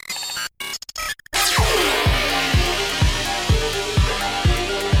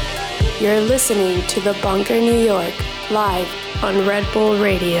You're listening to The Bunker New York, live on Red Bull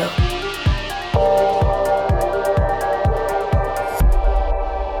Radio.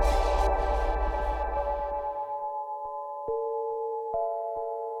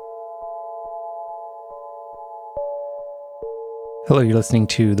 Hello, you're listening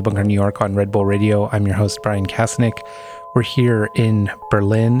to The Bunker New York on Red Bull Radio. I'm your host, Bryan Kasenic. We're here in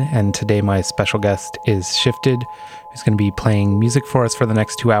Berlin, and today my special guest is Shifted, who's going to be playing music for us for the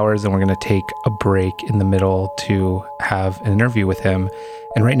next 2 hours, and we're going to take a break in the middle to have an interview with him.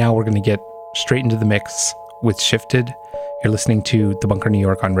 And right now we're going to get straight into the mix with Shifted. You're listening to The Bunker New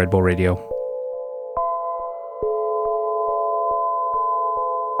York on Red Bull Radio.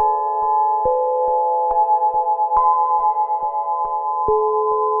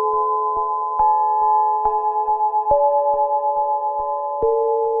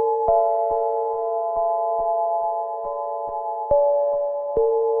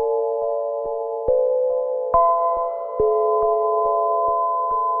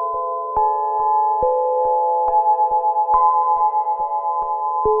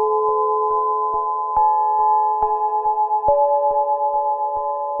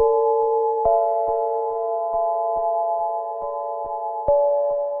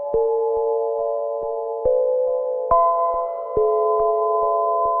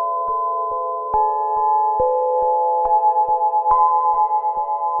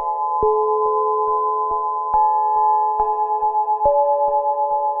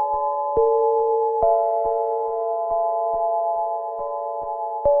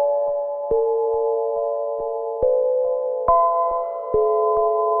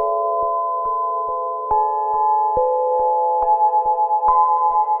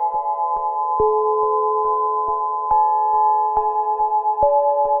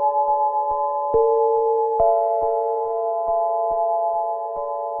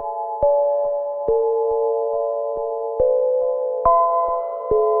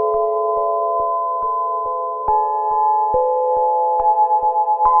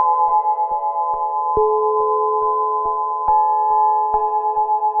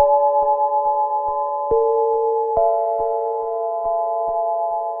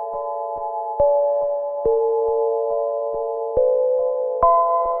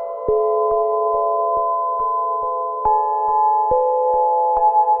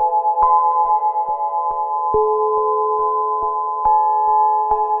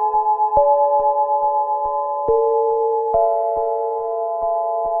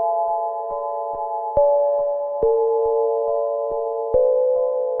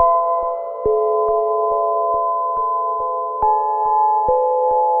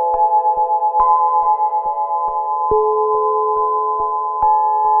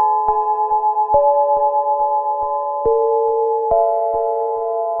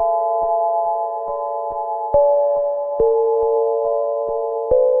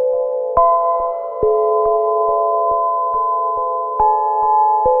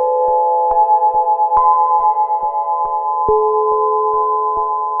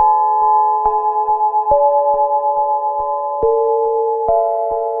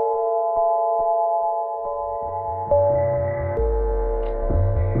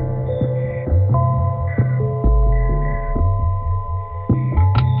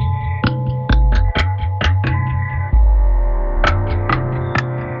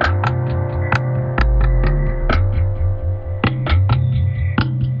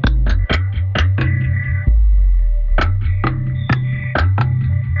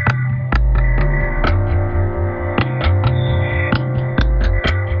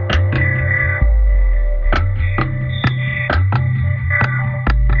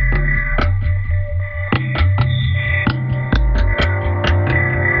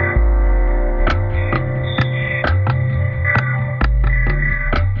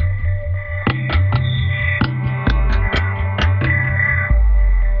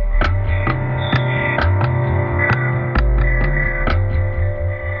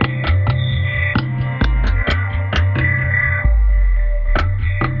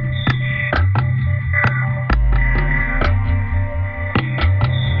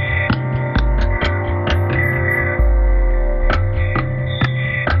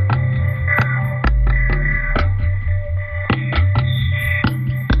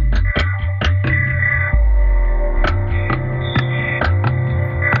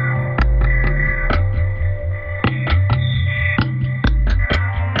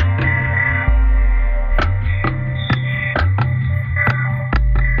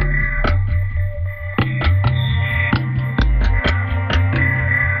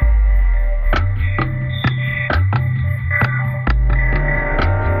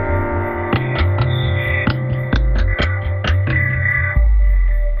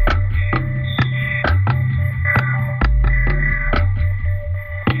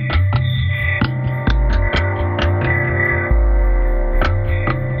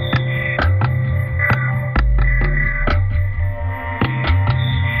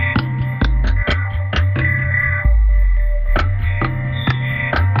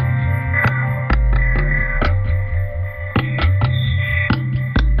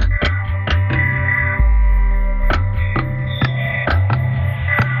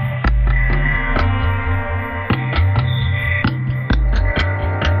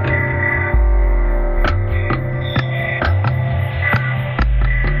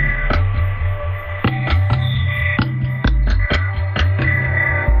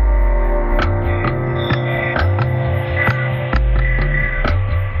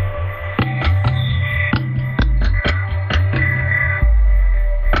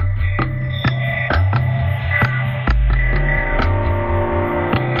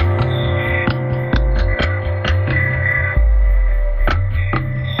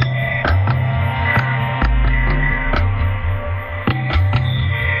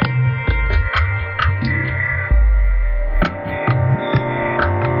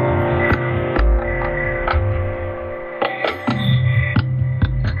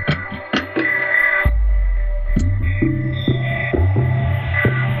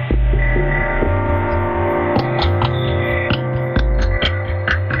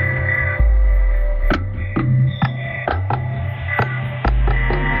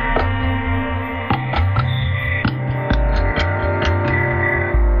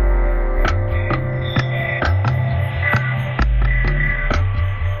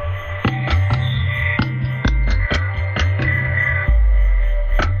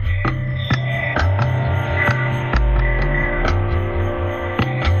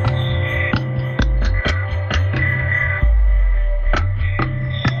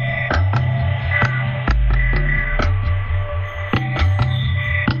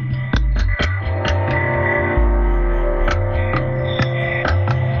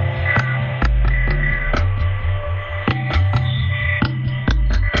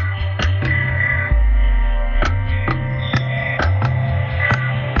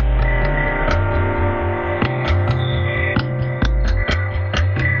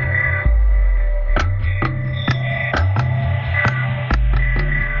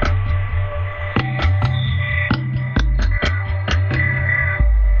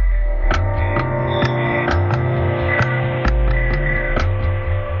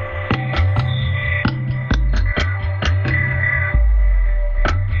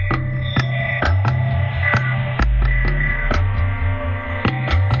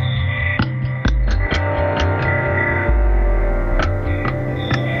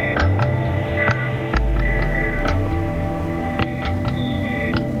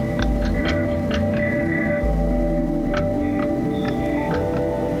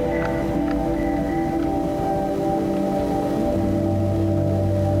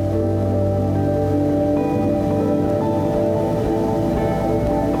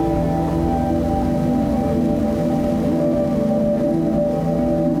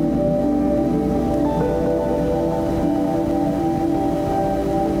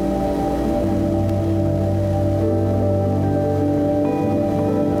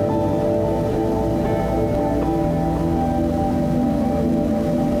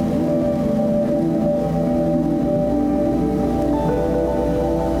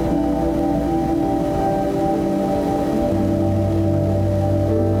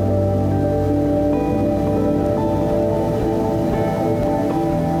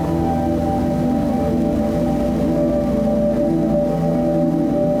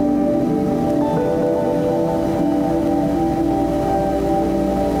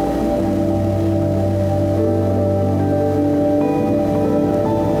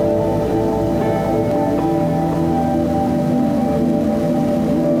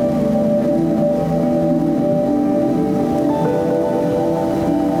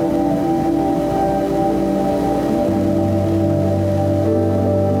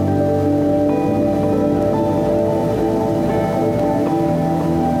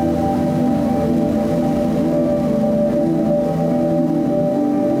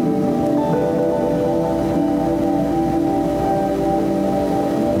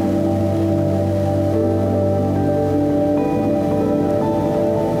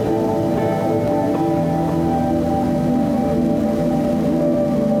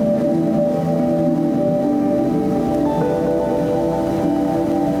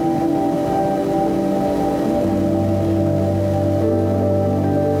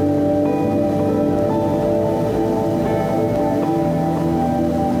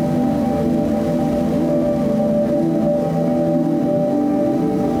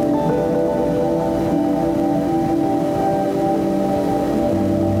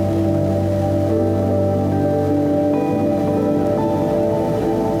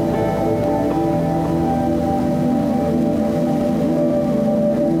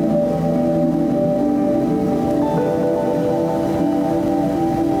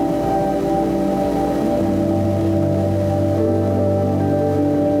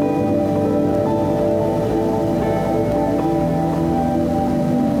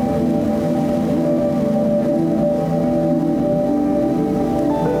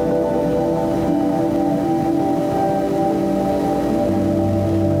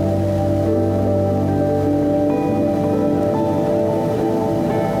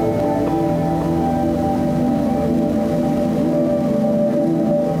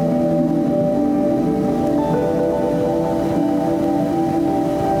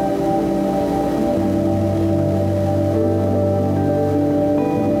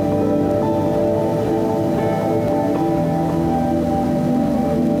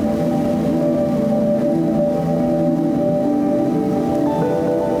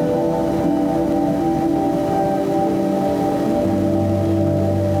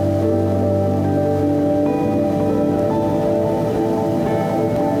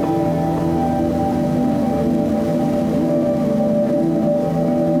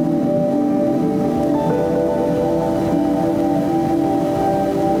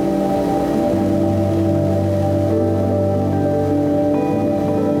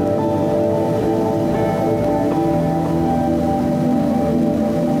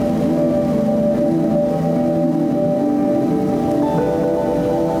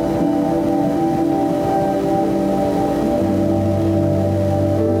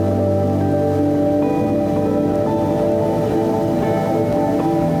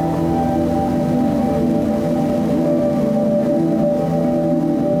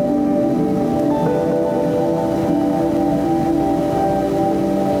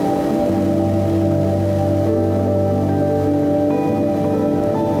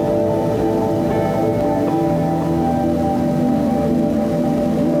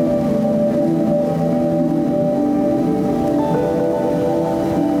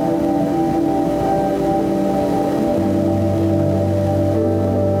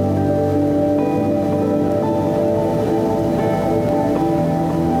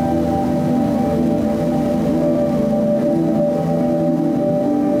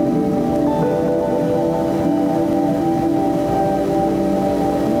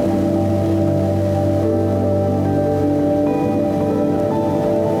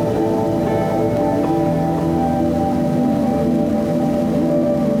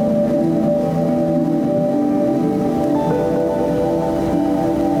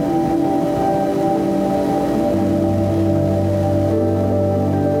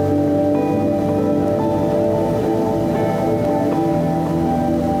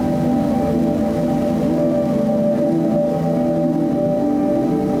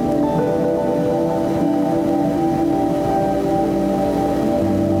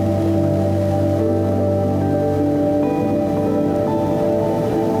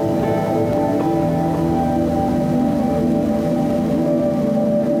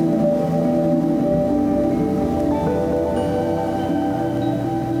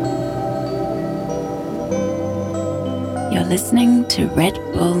 You're listening to Red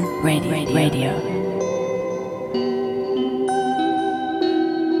Bull Radio.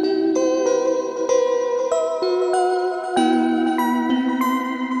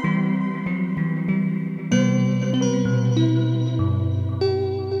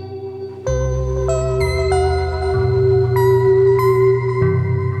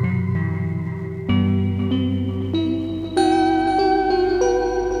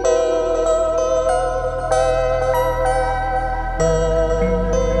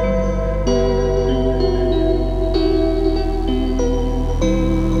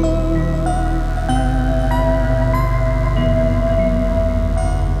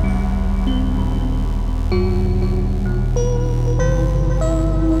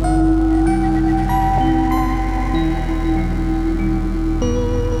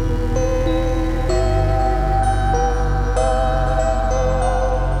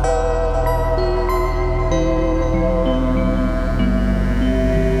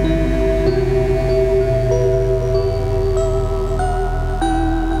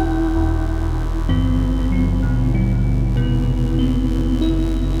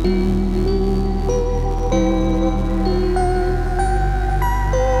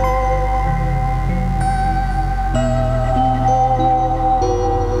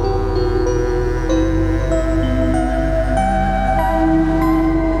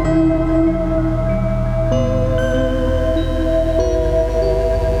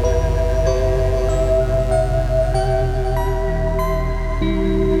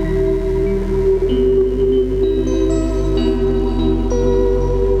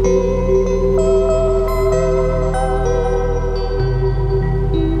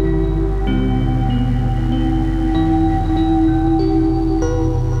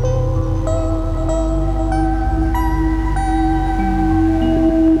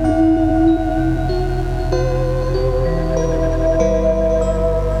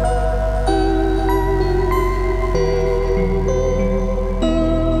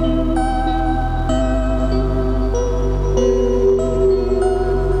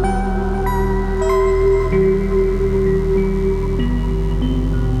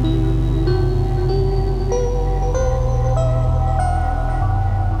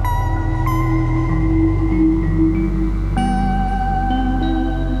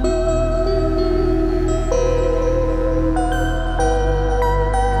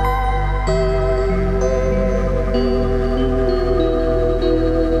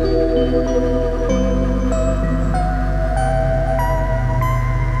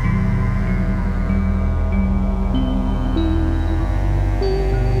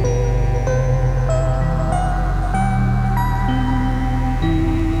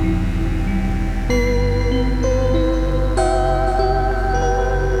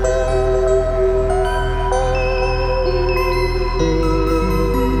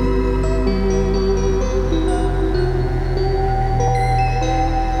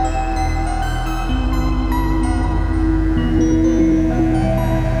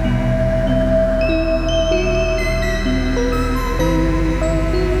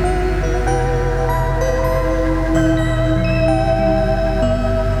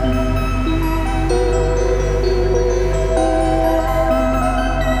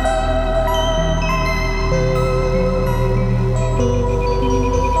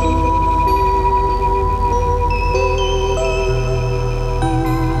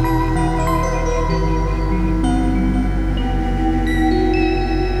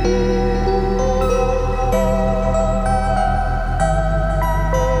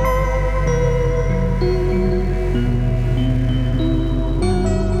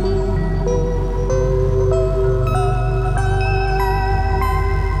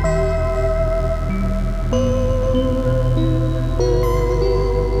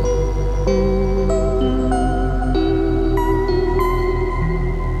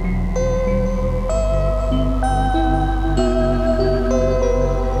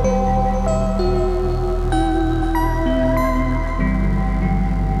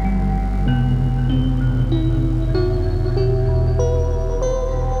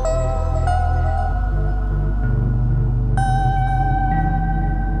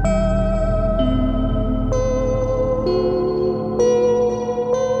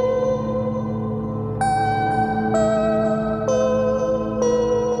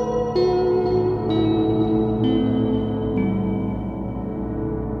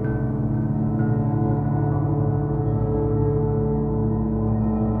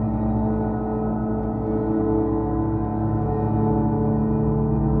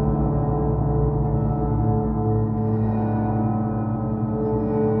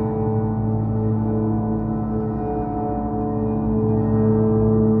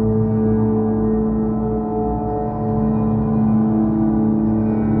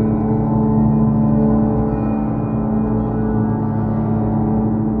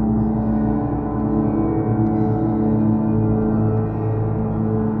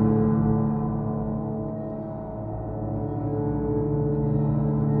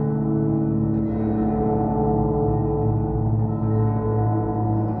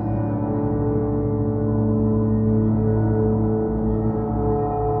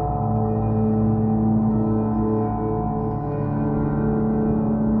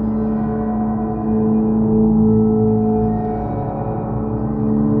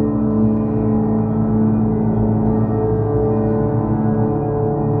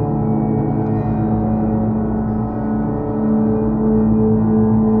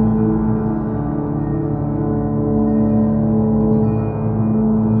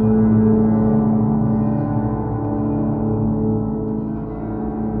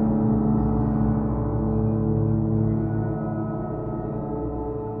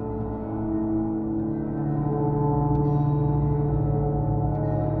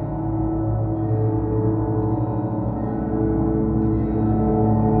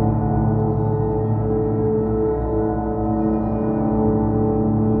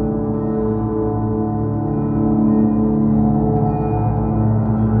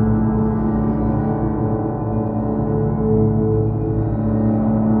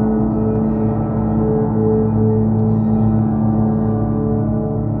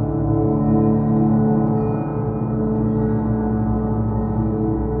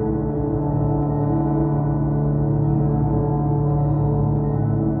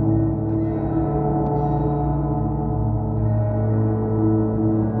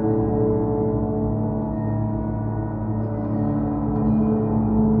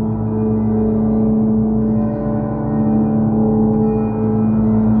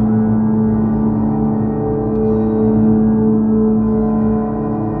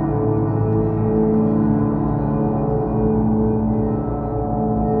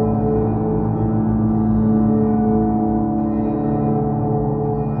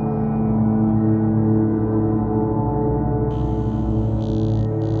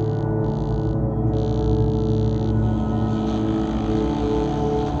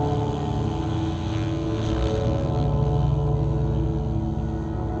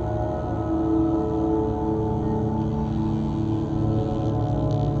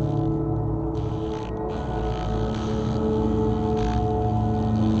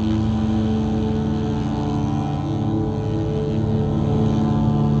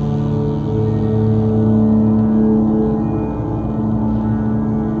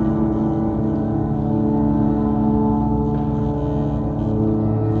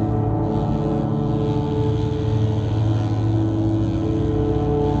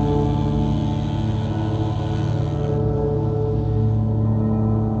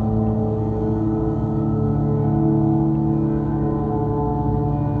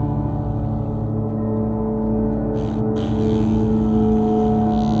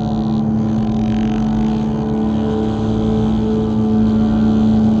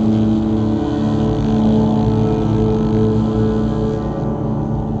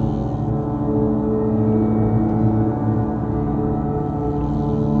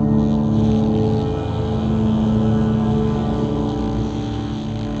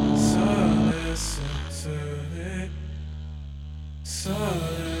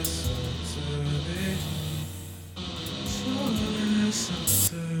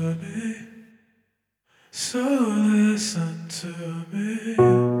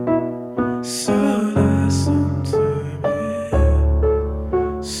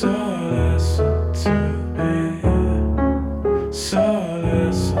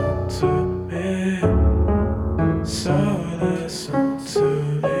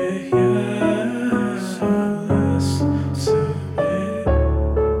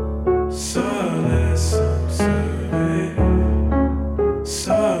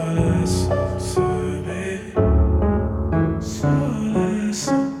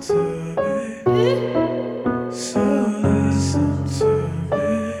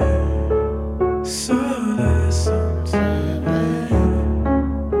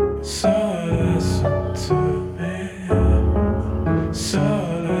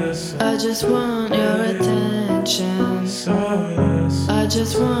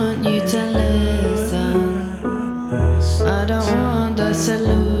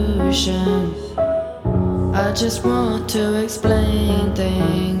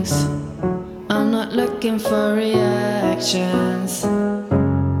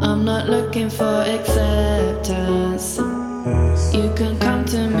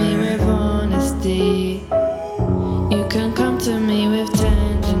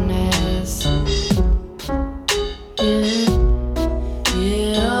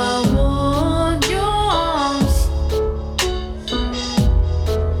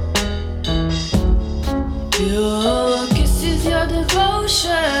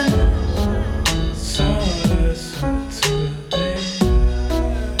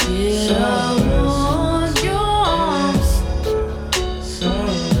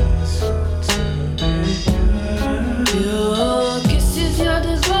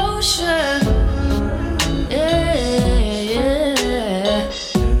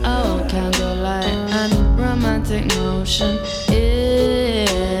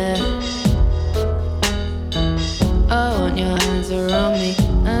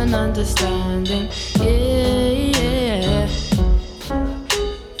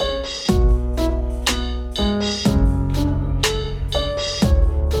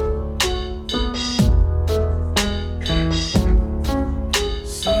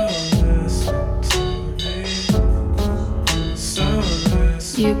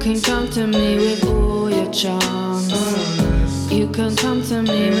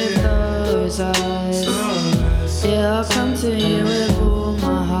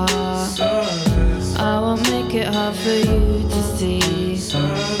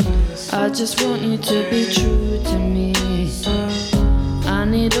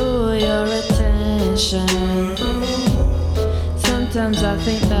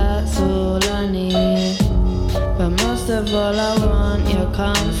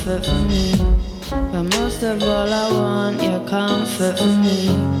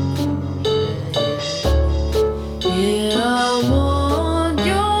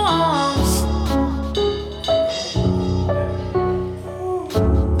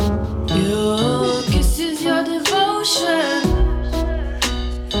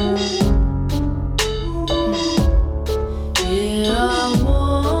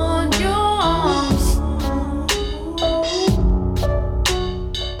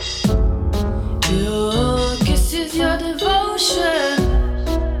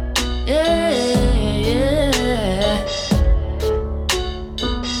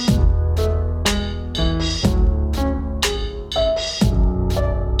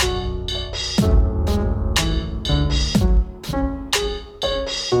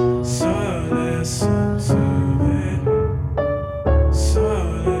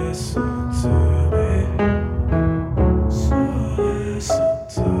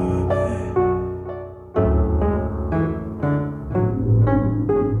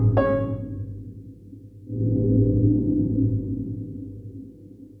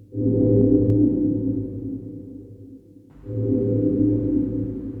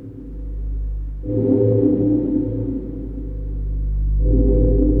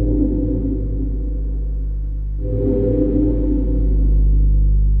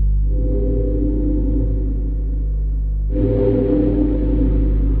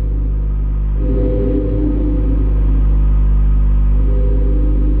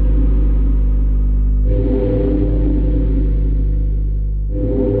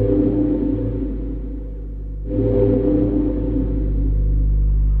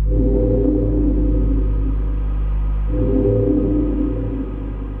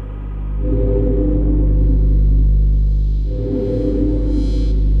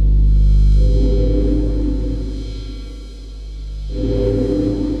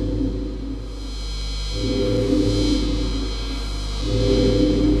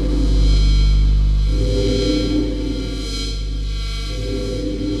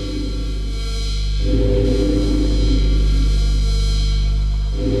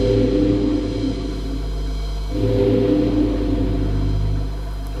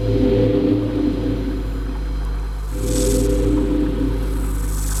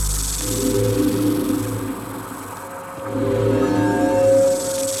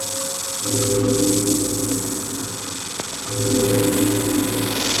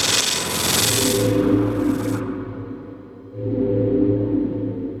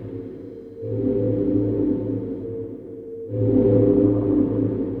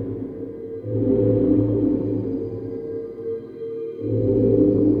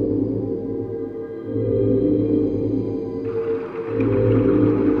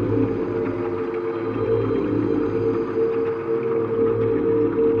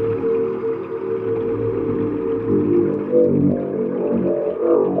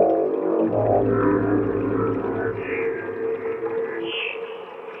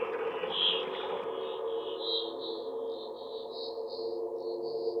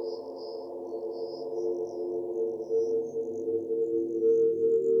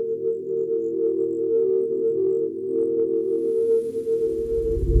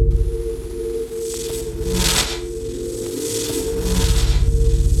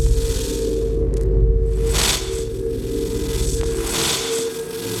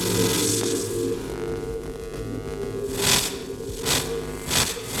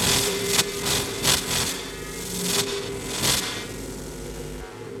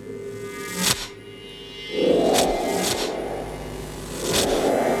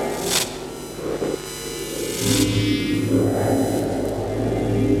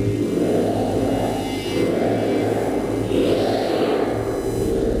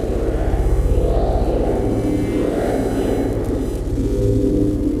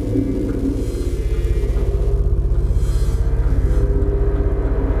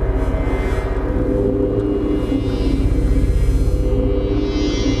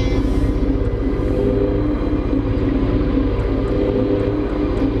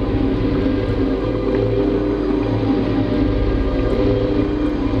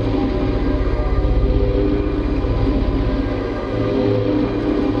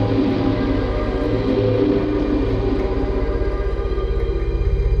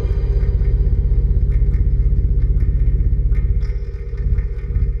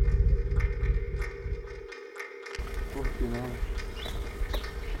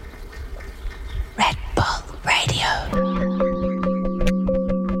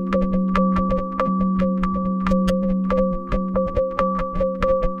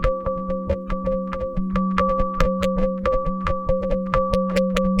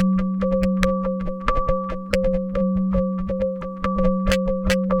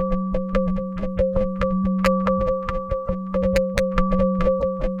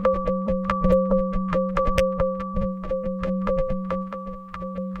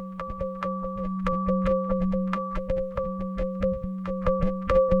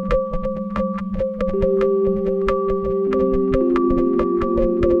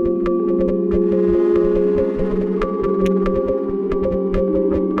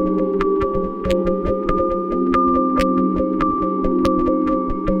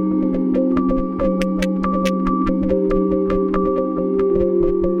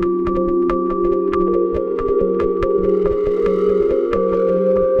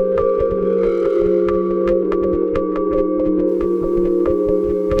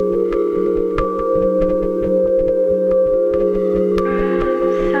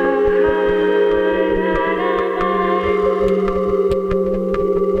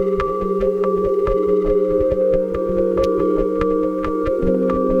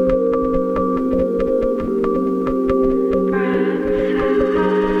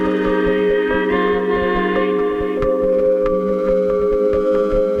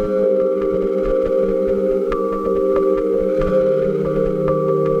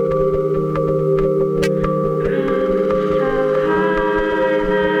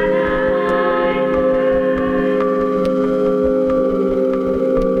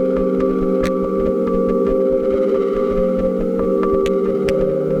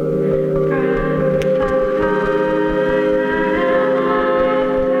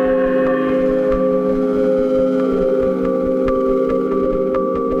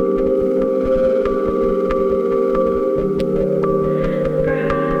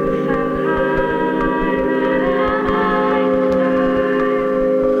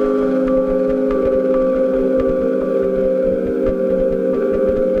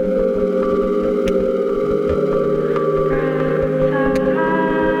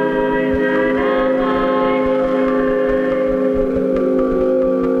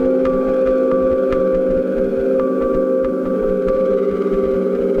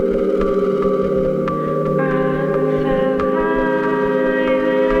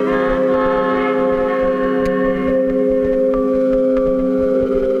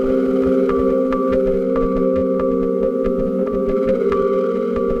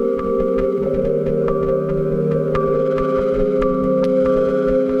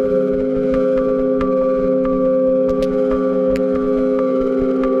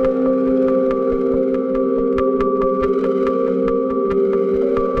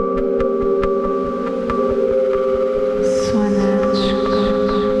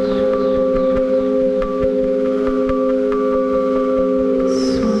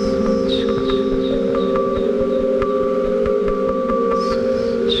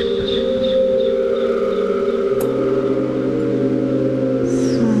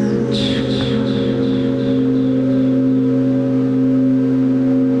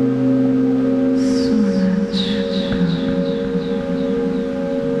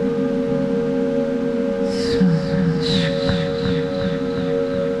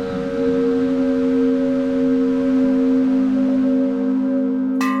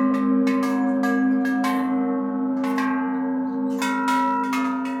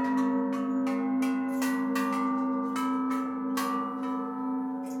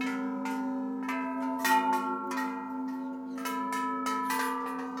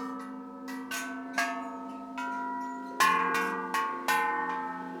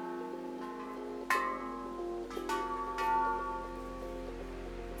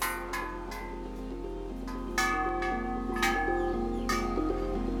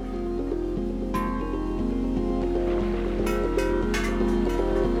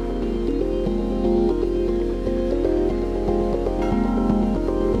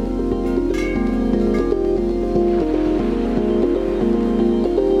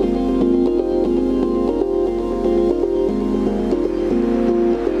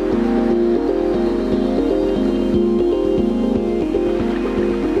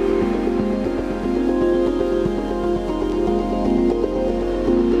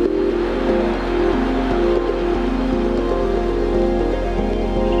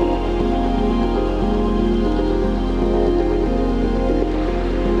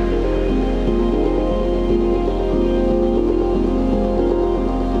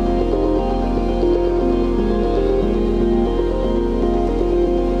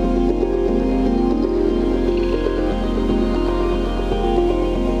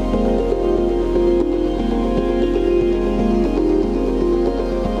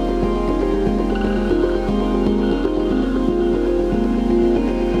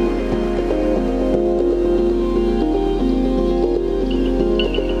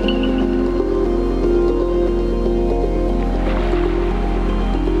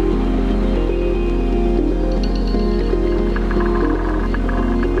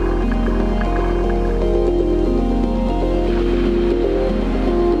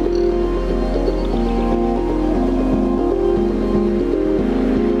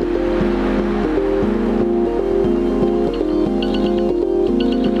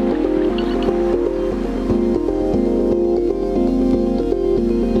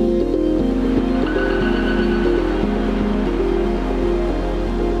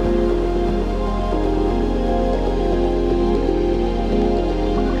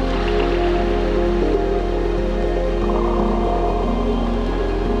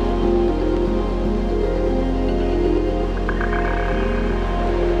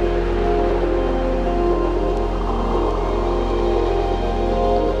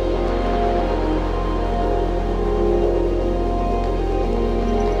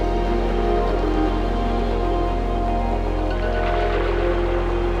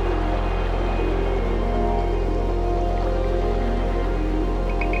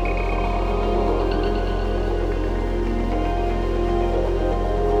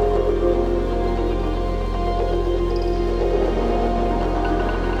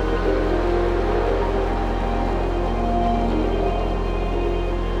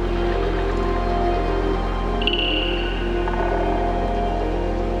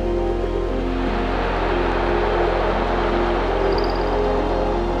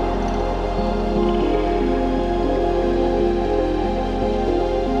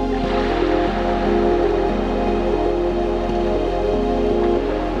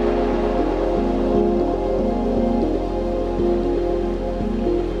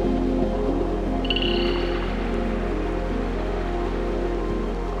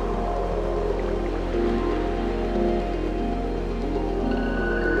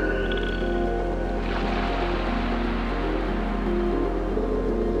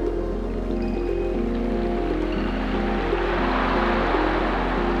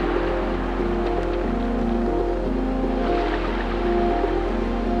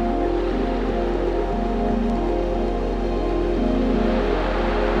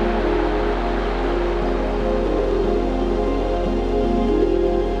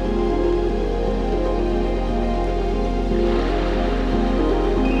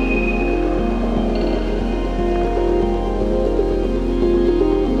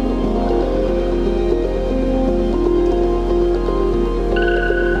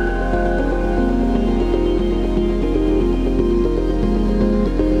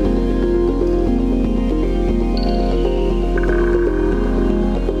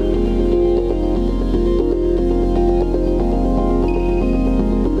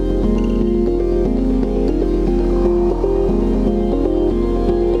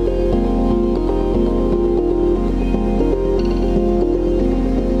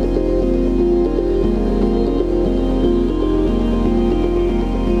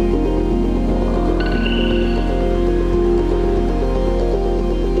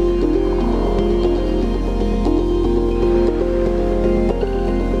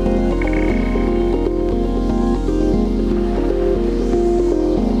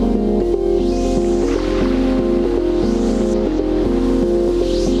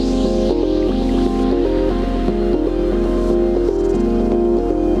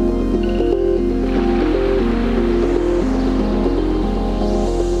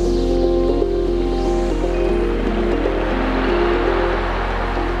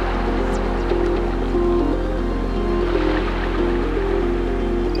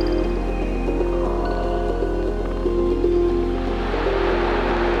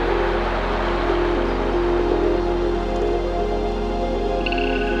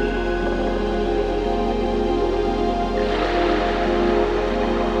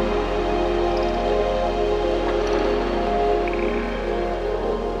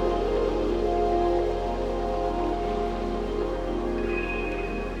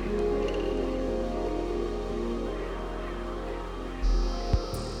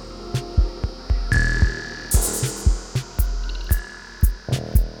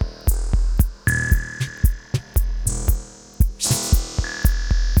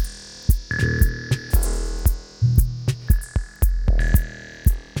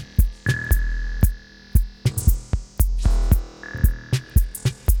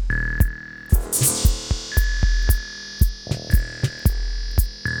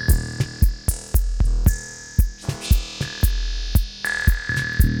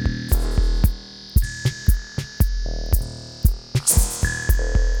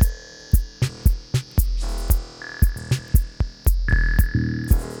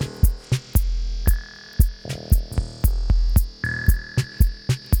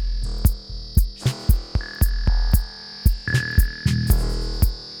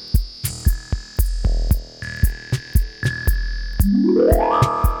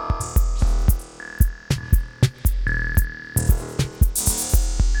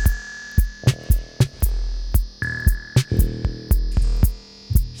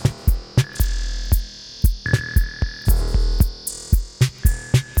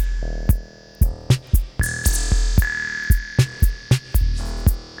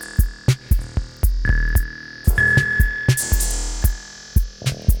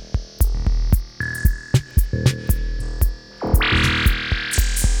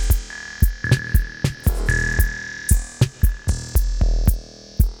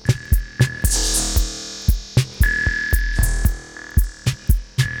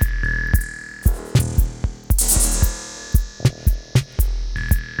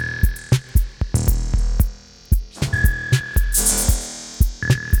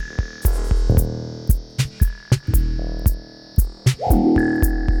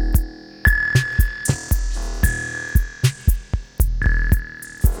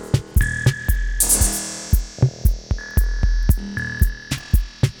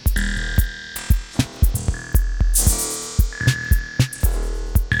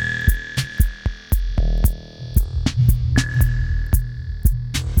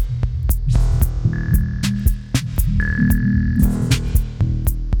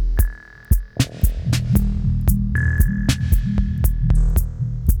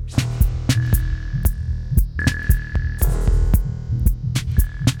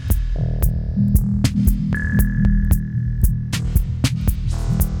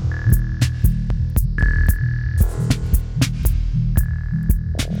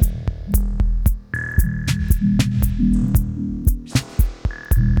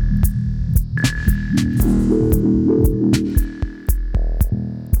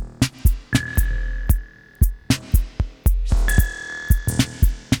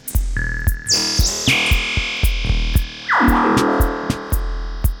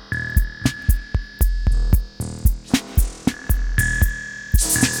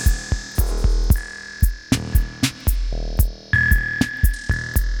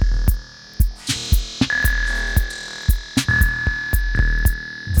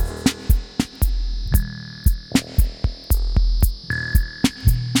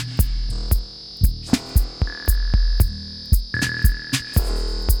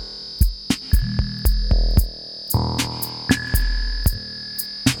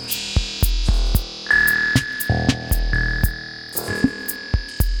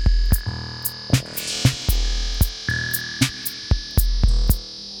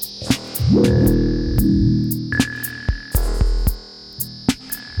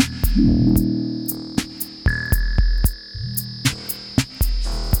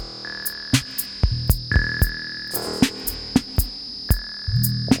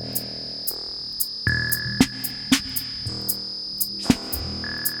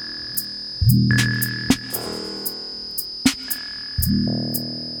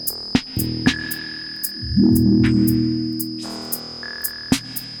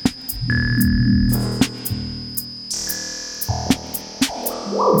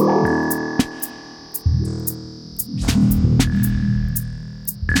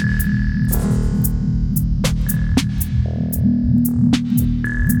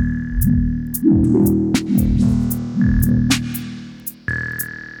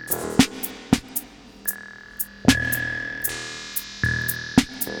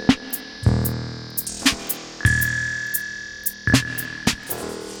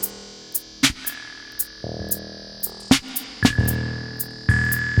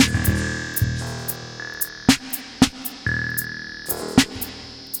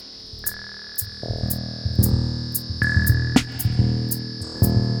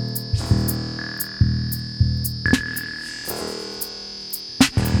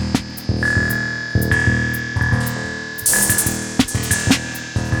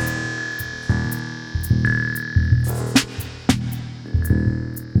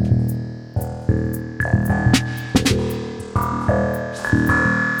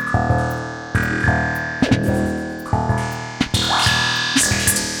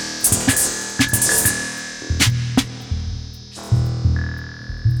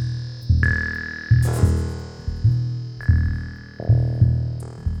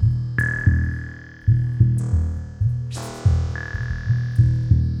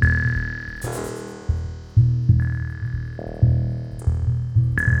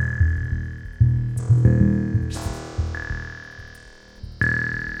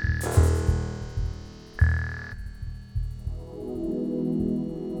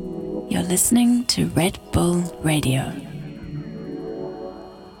 You're listening to Red Bull Radio.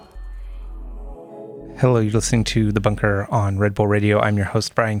 Hello, you're listening to The Bunker on Red Bull Radio. I'm your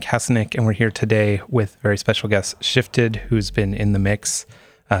host, Bryan Kasenic, and we're here today with very special guest, Shifted, who's been in the mix.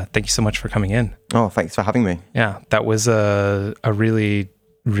 Thank you so much for coming in. Oh, thanks for having me. Yeah, that was a really,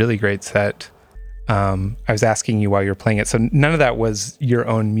 really great set. I was asking you while you were playing it, so none of that was your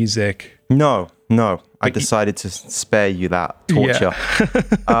own music. No. I decided to spare you that torture.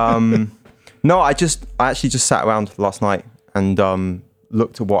 Yeah. No, I actually just sat around last night and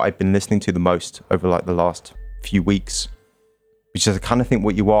looked at what I've been listening to the most over like the last few weeks, which is kind of think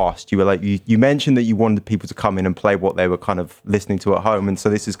what you asked. You were like, you mentioned that you wanted people to come in and play what they were kind of listening to at home. And so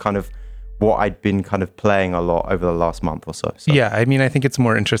this is kind of what I'd been kind of playing a lot over the last month or so. Yeah, I mean, I think it's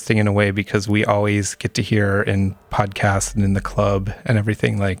more interesting in a way because we always get to hear in podcasts and in the club and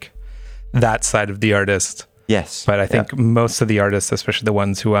everything like that side of the artist. Yes. But I think most of the artists, especially the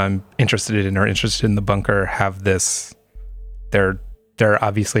ones who I'm interested in or interested in the bunker, have this, they're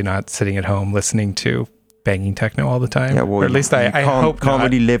obviously not sitting at home listening to banging techno all the time. Yeah, well, or at least I hope can't not.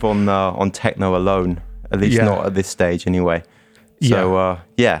 really live on techno alone, at least not at this stage anyway. So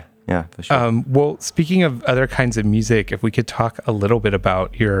yeah, for sure. Well, speaking of other kinds of music, if we could talk a little bit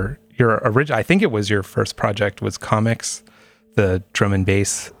about your original, I think it was your first project was Commix, the drum and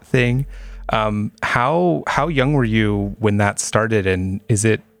bass thing. How young were you when that started, and was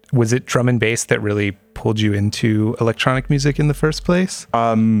it drum and bass that really pulled you into electronic music in the first place?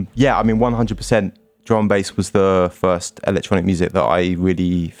 Yeah, I mean 100% drum and bass was the first electronic music that I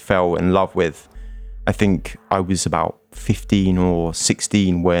really fell in love with. I think I was about 15 or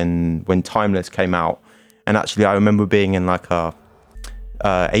 16 when Timeless came out, and actually I remember being in like a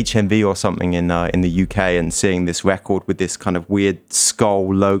HMV or something in the UK and seeing this record with this kind of weird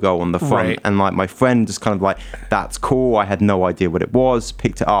skull logo on the front, right. And like my friend just kind of like, that's cool. I had no idea what it was,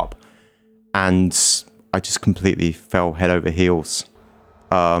 picked it up, and I just completely fell head over heels.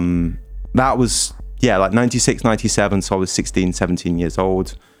 That was like 96, 97, so I was 16, 17 years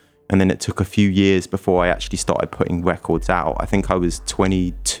old, and then it took a few years before I actually started putting records out. I think I was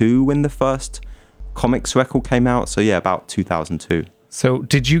 22 when the first Commix record came out, so yeah, about 2002. So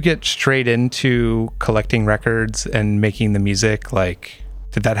did you get straight into collecting records and making the music? Like,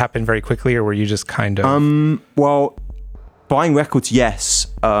 did that happen very quickly, or were you just kind of... Well, buying records, yes.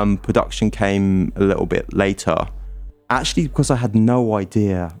 Production came a little bit later. Actually, because I had no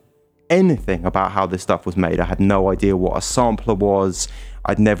idea anything about how this stuff was made. I had no idea what a sampler was.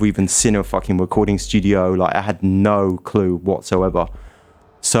 I'd never even seen a fucking recording studio. Like, I had no clue whatsoever.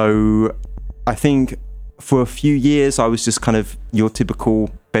 So I think... for a few years, I was just kind of your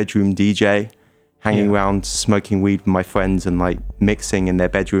typical bedroom DJ, hanging around, smoking weed with my friends and like mixing in their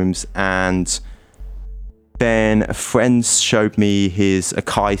bedrooms. And then a friend showed me his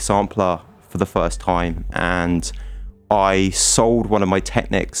Akai sampler for the first time. And I sold one of my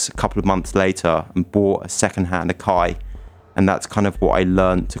Technics a couple of months later and bought a secondhand Akai. And that's kind of what I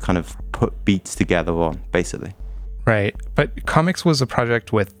learned to kind of put beats together on, basically. Right. But Commix was a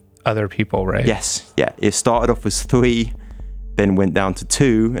project with other people, right? Yes. Yeah. It started off as 3, then went down to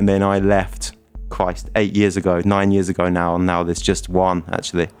 2, and then I left, 9 years ago now, and now there's just 1,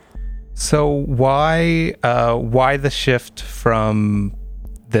 actually. So why the shift from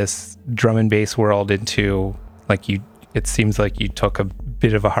this drum and bass world into, like, it seems like you took a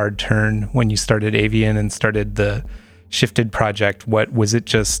bit of a hard turn when you started Avian and started the Shifted project. What was it,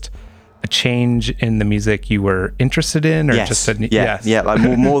 just a change in the music you were interested in, or yes. Yes. Yeah, like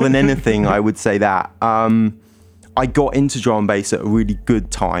more than anything, I would say that. I got into drum and bass at a really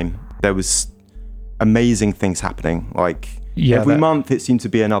good time. There was amazing things happening. Like every month it seemed to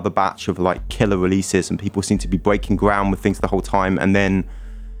be another batch of like killer releases, and people seemed to be breaking ground with things the whole time. And then,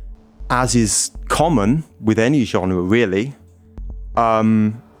 as is common with any genre really,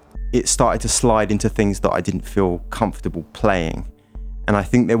 it started to slide into things that I didn't feel comfortable playing. And I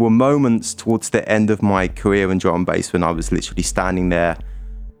think there were moments towards the end of my career in drum and bass when I was literally standing there,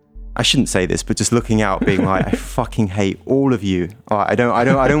 I shouldn't say this, but just looking out, being like, I fucking hate all of you. I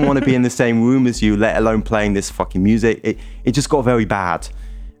don't want to be in the same room as you, let alone playing this fucking music. It just got very bad.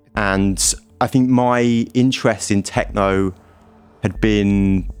 And I think my interest in techno had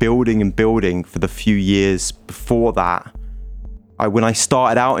been building for the few years before that. When I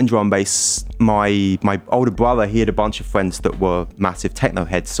started out in drum bass, my older brother, he had a bunch of friends that were massive techno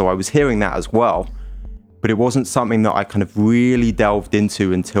heads, so I was hearing that as well. But it wasn't something that I kind of really delved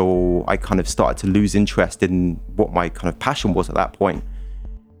into until I kind of started to lose interest in what my kind of passion was at that point.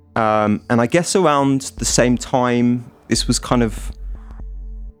 And I guess around the same time, this was kind of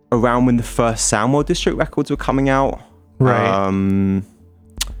around when the first Soundworld District records were coming out. Right.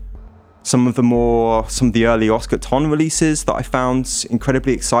 Some of the early Oscar Ton releases that I found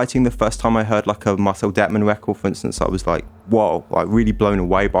incredibly exciting. The first time I heard like a Marcel Detman record, for instance, I was like, whoa, like really blown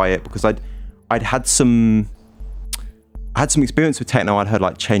away by it, because I'd had some experience with techno. I'd heard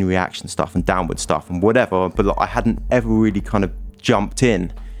like Chain Reaction stuff and Downward stuff and whatever, but like, I hadn't ever really kind of jumped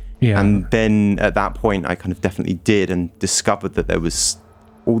in. Yeah. And then at that point, I kind of definitely did, and discovered that there was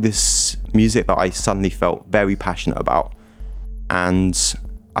all this music that I suddenly felt very passionate about. And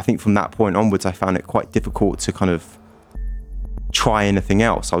I think from that point onwards, I found it quite difficult to kind of try anything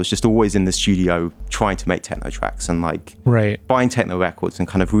else. I was just always in the studio trying to make techno tracks and like buying techno records and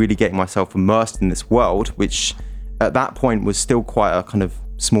kind of really getting myself immersed in this world, which at that point was still quite a kind of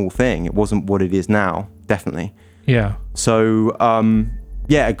small thing. It wasn't what it is now, definitely. Yeah. So,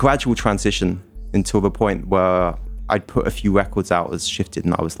 a gradual transition until the point where I'd put a few records out as Shifted,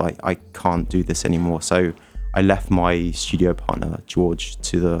 and I was like, I can't do this anymore. So I left my studio partner, George,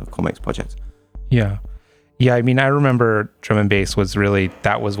 to the Commix project. Yeah. Yeah, I mean, I remember drum and bass was really,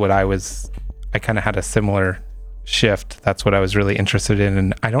 that was what I kind of had a similar shift. That's what I was really interested in.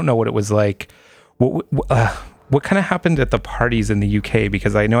 And I don't know what it was like. What kind of happened at the parties in the UK?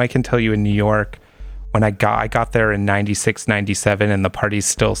 Because I know I can tell you in New York, when I got there in 96, 97, and the parties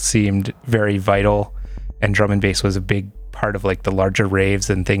still seemed very vital, and drum and bass was a big part of like the larger raves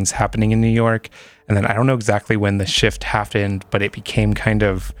and things happening in New York. And then I don't know exactly when the shift happened, but it became kind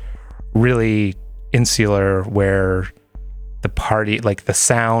of really insular, where the party, like the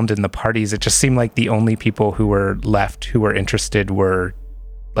sound and the parties, it just seemed like the only people who were left who were interested were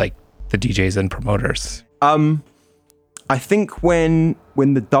like the DJs and promoters. I think when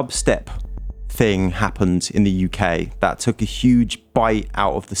the dubstep thing happened in the UK, that took a huge bite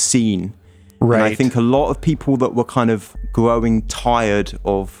out of the scene. Right. And I think a lot of people that were kind of growing tired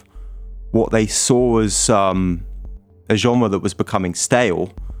of what they saw as a genre that was becoming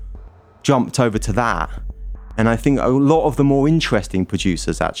stale jumped over to that. And I think a lot of the more interesting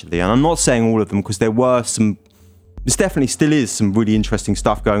producers, actually, and I'm not saying all of them, because there definitely still is some really interesting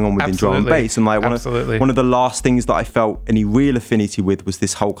stuff going on within drum and bass. And like one of the last things that I felt any real affinity with was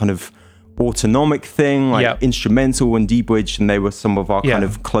this whole kind of autonomic thing, like instrumental and D-Bridge, and they were some of our kind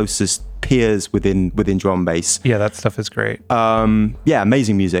of closest peers within drum and bass. Yeah, that stuff is great.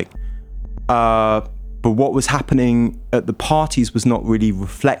 Amazing music. But what was happening at the parties was not really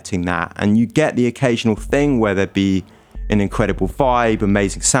reflecting that. And you get the occasional thing where there'd be an incredible vibe,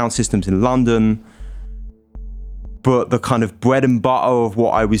 amazing sound systems in London. But the kind of bread and butter of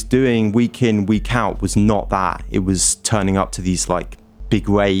what I was doing week in, week out was not that. It was turning up to these like big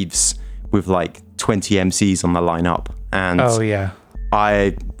raves with like 20 MCs on the lineup. And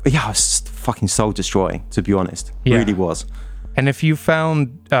I was fucking soul destroying, to be honest. Yeah. Really was. And if you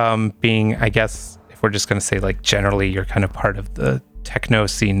found being, I guess, if we're just going to say like generally you're kind of part of the techno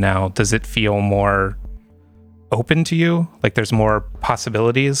scene now, does it feel more open to you? Like there's more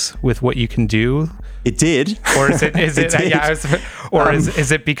possibilities with what you can do? It did. Or is it did.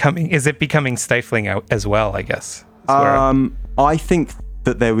 Is it becoming stifling out as well, I guess? I think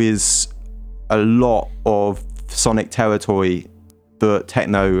that there is a lot of sonic territory that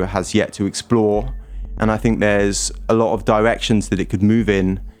techno has yet to explore, and I think there's a lot of directions that it could move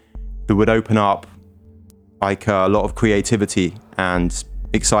in that would open up like a lot of creativity and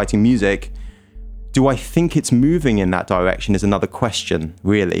exciting music. Do I think it's moving in that direction is another question,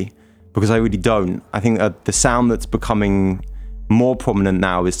 really, because I really don't. I think the sound that's becoming more prominent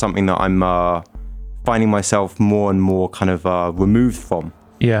now is something that I'm finding myself more and more kind of removed from.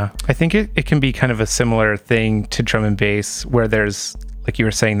 Yeah, I think it can be kind of a similar thing to drum and bass, where there's, like you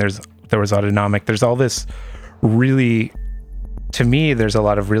were saying, there was autonomic. There's all this really, to me, there's a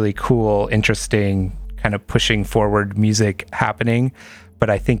lot of really cool, interesting, kind of pushing forward music happening, but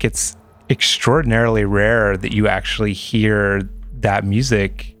I think it's extraordinarily rare that you actually hear that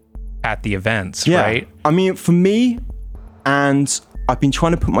music at the events, right? I mean, for me, and I've been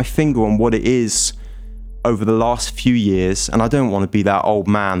trying to put my finger on what it is over the last few years, and I don't want to be that old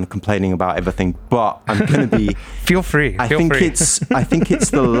man complaining about everything, but I'm going to be... Feel free. I think it's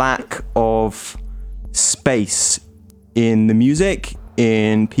the lack of space in the music,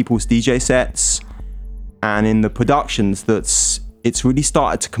 in people's DJ sets, and in the productions it's really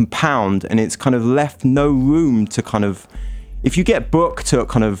started to compound, and it's kind of left no room to kind of... If you get booked at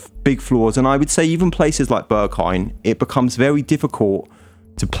kind of big floors, and I would say even places like Berghain, it becomes very difficult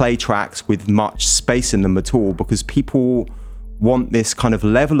to play tracks with much space in them at all, because people want this kind of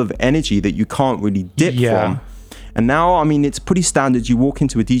level of energy that you can't really dip from. And now, I mean, it's pretty standard. You walk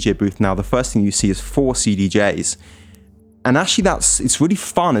into a DJ booth now, the first thing you see is 4 CDJs. And actually it's really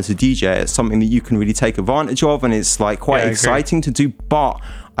fun as a DJ. It's something that you can really take advantage of, and it's like quite exciting to do. But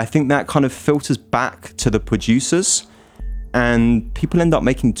I think that kind of filters back to the producers, and people end up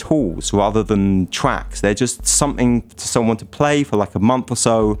making tools rather than tracks. They're just something for someone to play for like a month or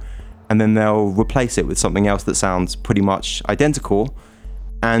so, and then they'll replace it with something else that sounds pretty much identical.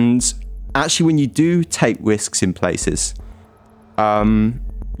 And actually, when you do take risks in places, you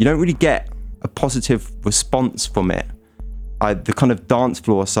don't really get a positive response from it. The kind of dance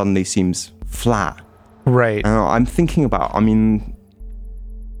floor suddenly seems flat. Right. And I'm thinking about,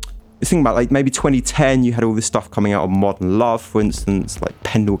 like maybe 2010, you had all this stuff coming out of Modern Love, for instance, like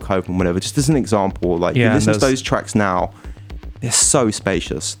Pendle Cove and whatever, just as an example. Like, you listen to those tracks now, they're so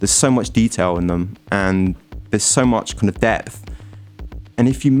spacious. There's so much detail in them, and there's so much kind of depth. And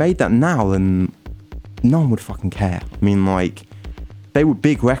if you made that now, then no one would fucking care. I mean, like, they were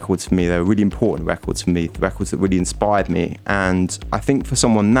big records for me. They were really important records for me, the records that really inspired me. And I think for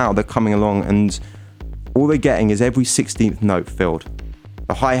someone now, they're coming along and all they're getting is every 16th note filled.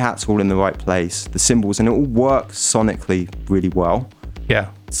 The hi-hats all in the right place, the cymbals, and it all works sonically really well. Yeah.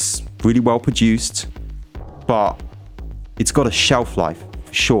 It's really well produced, but it's got a shelf life,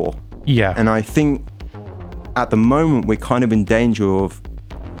 for sure. Yeah. And I think at the moment, we're kind of in danger of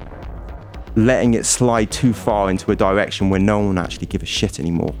letting it slide too far into a direction where no one actually give a shit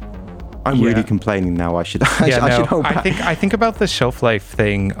anymore. I'm really complaining now. I should hold back. I think about the shelf life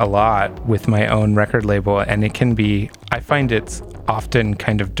thing a lot with my own record label, and it can be, I find it's often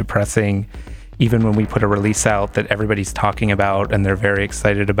kind of depressing, even when we put a release out that everybody's talking about and they're very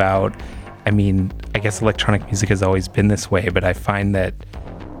excited about. I mean, I guess electronic music has always been this way, but I find that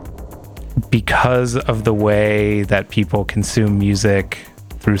because of the way that people consume music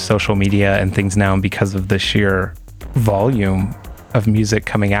through social media and things now, and because of the sheer volume of music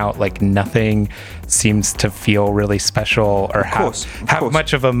coming out, like nothing seems to feel really special or have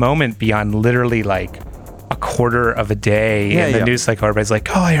much of a moment beyond literally like a quarter of a day in the news cycle. Everybody's like,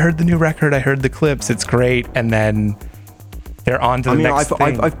 oh, I heard the new record, I heard the clips, it's great, and then they're on to the next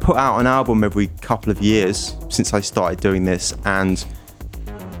thing. I've put out an album every couple of years since I started doing this, and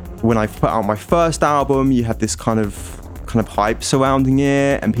when I put out my first album, you had this kind of hype surrounding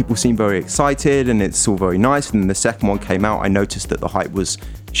it, and people seem very excited, and it's all very nice. And then the second one came out, I noticed that the hype was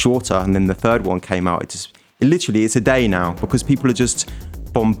shorter, and then the third one came out. It's a day now, because people are just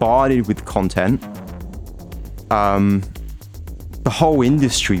bombarded with content. The whole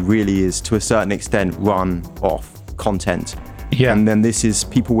industry really is, to a certain extent, run off content. Yeah. And then this is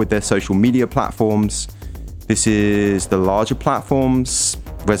people with their social media platforms. This is the larger platforms,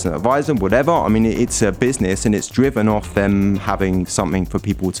 Resident Advisor, whatever. I mean, it's a business, and it's driven off them having something for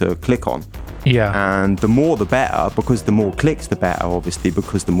people to click on. Yeah. And the more the better, because the more clicks the better, obviously,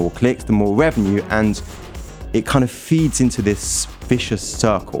 because the more clicks, the more revenue, and it kind of feeds into this vicious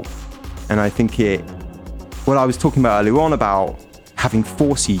circle. And I think I was talking about earlier on about having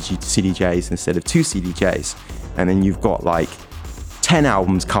 4 CDJs instead of 2 CDJs. and then you've got like 10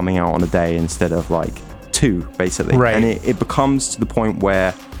 albums coming out on a day instead of like 2, basically. Right. And it becomes to the point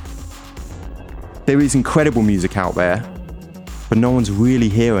where there is incredible music out there, but no one's really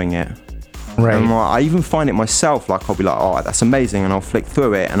hearing it. Right. And I even find it myself, like I'll be like, oh, that's amazing, and I'll flick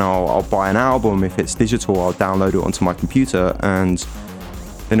through it, and I'll buy an album. If it's digital, I'll download it onto my computer, and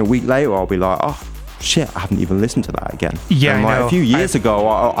then a week later I'll be like, oh shit, I haven't even listened to that again. Yeah, and like I know. a few years ago,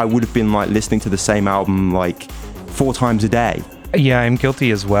 I would have been like listening to the same album like 4 times a day. Yeah, I'm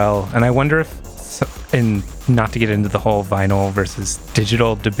guilty as well. And I wonder if, and not to get into the whole vinyl versus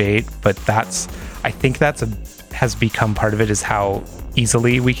digital debate, but I think has become part of it, is how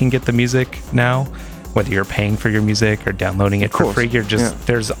easily we can get the music now, whether you're paying for your music or downloading it for free. You're just,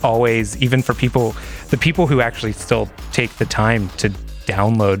 there's always, even for the people who actually still take the time to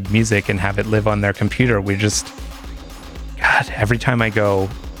download music and have it live on their computer, God, every time I go,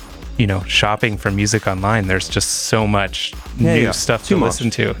 shopping for music online, there's just so much new stuff to listen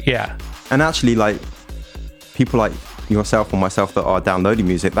to. Yeah. And actually, like, people like yourself or myself that are downloading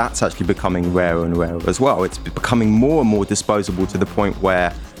music, that's actually becoming rarer and rarer as well. It's becoming more and more disposable to the point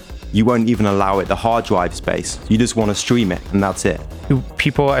where you won't even allow it the hard drive space. You just want to stream it, and that's it.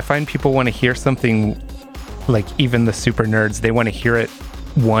 I find people want to hear something, like even the super nerds, they want to hear it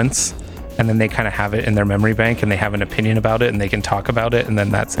once, and then they kind of have it in their memory bank, and they have an opinion about it, and they can talk about it, and then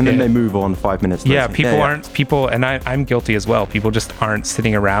that's and then they move on 5 minutes later. Yeah, people, and I'm guilty as well. People just aren't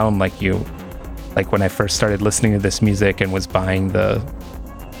sitting around like you. Like when I first started listening to this music and was buying the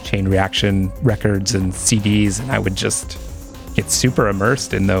Chain Reaction records and CDs, and I would just get super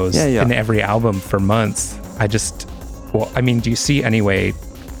immersed in those, in every album for months. Do you see any way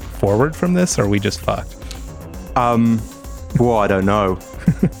forward from this, or are we just fucked? Well, I don't know.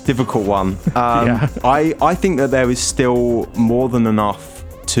 Difficult one. I think that there is still more than enough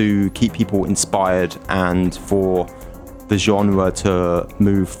to keep people inspired and for the genre to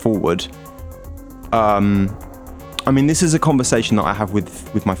move forward. This is a conversation that I have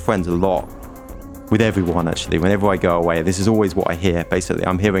with my friends a lot, with everyone actually. Whenever I go away, this is always what I hear. Basically,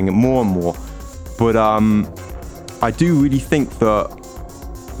 I'm hearing it more and more. But I do really think that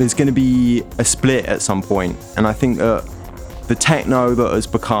there's going to be a split at some point, and I think that the techno that has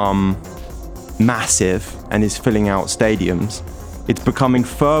become massive and is filling out stadiums, it's becoming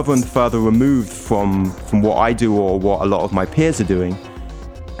further and further removed from what I do or what a lot of my peers are doing,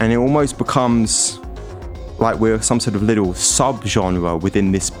 and it almost becomes like we're some sort of little sub-genre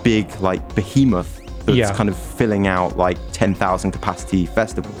within this big like behemoth that's kind of filling out like 10,000 capacity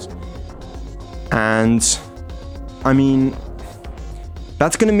festivals. And I mean,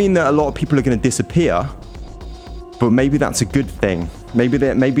 that's going to mean that a lot of people are going to disappear, but maybe that's a good thing. Maybe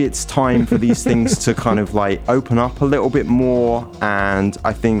it's time for these things to kind of like open up a little bit more, and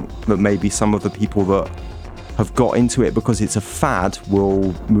I think that maybe some of the people that have got into it because it's a fad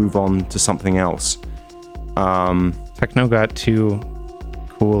will move on to something else. Techno got too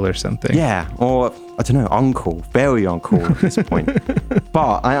cool or something. Yeah, or I don't know, uncool, very uncool at this point.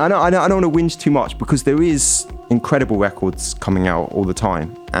 But I don't want to whinge too much, because there is incredible records coming out all the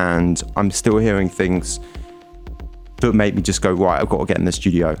time, and I'm still hearing things that make me just go, right, I've got to get in the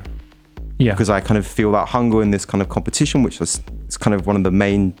studio. Yeah. Because I kind of feel that hunger in this kind of competition, which is kind of one of the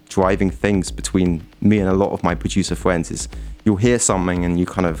main driving things between me and a lot of my producer friends, is you'll hear something and you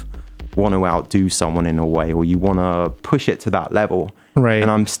kind of want to outdo someone in a way, or you want to push it to that level. Right.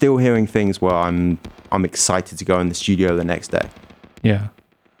 And I'm still hearing things where I'm excited to go in the studio the next day. Yeah.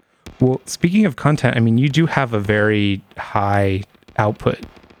 Well, speaking of content, I mean, you do have a very high output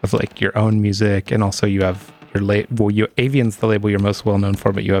of like your own music, and also you have your Avian's the label you're most well known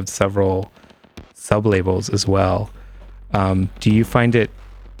for, but you have several sub-labels as well. Do you find it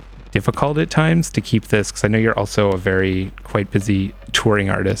difficult at times to keep this? Because I know you're also a quite busy touring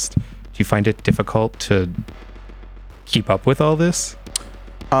artist. Do you find it difficult to keep up with all this?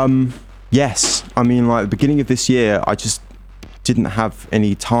 Yes. I mean, like, the beginning of this year, I just didn't have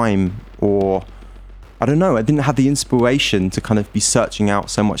any time, or I don't know, I didn't have the inspiration to kind of be searching out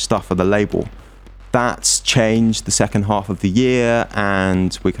so much stuff for the label. That's changed the second half of the year,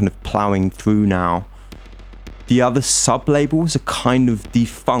 and we're kind of plowing through now. The other sub-labels are kind of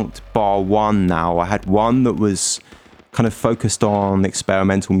defunct, bar one now. I had one that was kind of focused on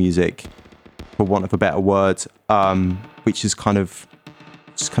experimental music, for want of a better word, which is kind of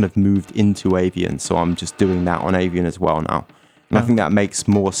just moved into Avian. So I'm just doing that on Avian as well now. And I think that makes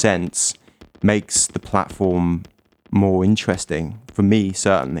more sense, makes the platform more interesting for me,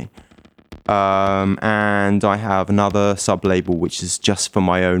 certainly. And I have another sub-label which is just for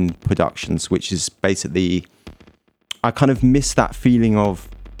my own productions, which is basically, I kind of miss that feeling of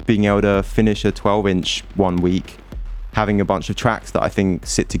being able to finish a 12-inch one week, having a bunch of tracks that I think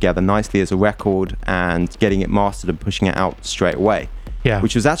sit together nicely as a record, and getting it mastered and pushing it out straight away. Yeah.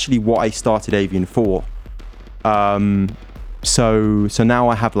 Which was actually what I started Avian for. So now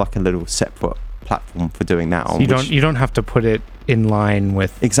I have like a little separate platform for doing that. So you don't have to put it in line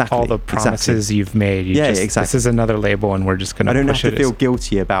with all the promises you've made. Exactly. This is another label, and we're just going to push it. I don't have to feel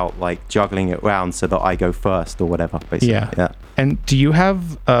guilty about like juggling it around so that I go first or whatever, basically. Yeah. And do you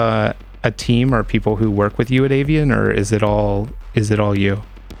have a team or people who work with you at Avian, or is it all you?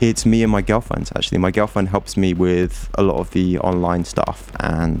 It's me and my girlfriend, actually. My girlfriend helps me with a lot of the online stuff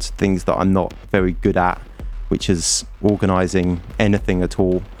and things that I'm not very good at, which is organizing anything at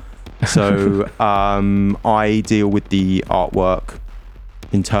all. So I deal with the artwork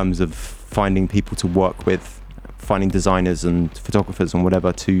in terms of finding people to work with, finding designers and photographers and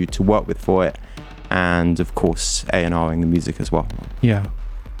whatever to work with for it, and of course A&Ring the music as well. Yeah.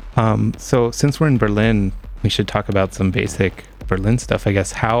 So since we're in Berlin, we should talk about some basic Berlin stuff, I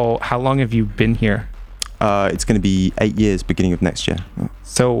guess. How long have you been here? It's going to be 8 years, beginning of next year.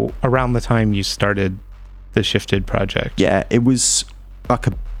 So around the time you started the Shifted project. Yeah, it was like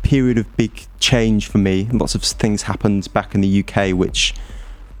a period of big change for me. Lots of things happened back in the UK which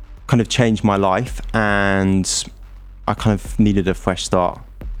kind of changed my life, and I kind of needed a fresh start.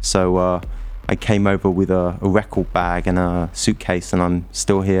 So I came over with a record bag and a suitcase, and I'm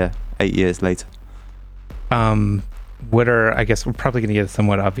still here 8 years later. I guess we're probably going to get a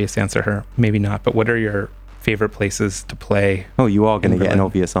somewhat obvious answer here, maybe not, but what are your favorite places to play? Oh, you are going to get an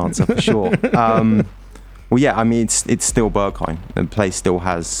obvious answer for sure. Well, yeah, I mean, it's still Berghain. The place still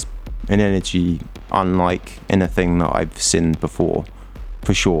has an energy unlike anything that I've seen before,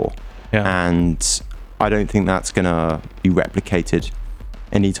 for sure. Yeah. And I don't think that's going to be replicated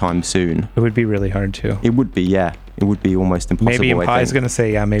anytime soon. It would be really hard to. It would be, yeah. It would be almost impossible. I was going to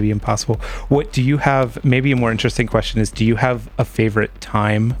say, yeah, maybe impossible. What do you have? Maybe a more interesting question is, do you have a favorite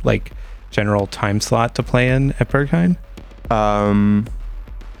time, like general time slot to play in at Berghain?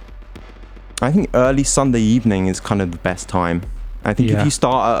 I think early Sunday evening is kind of the best time. I think if you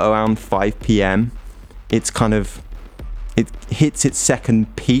start at around 5 p.m, it hits its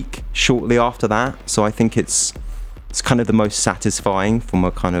second peak shortly after that. So I think it's kind of the most satisfying from a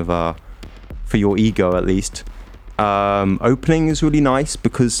kind of for your ego at least. Opening is really nice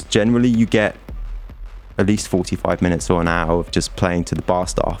because generally you get at least 45 minutes or an hour of just playing to the bar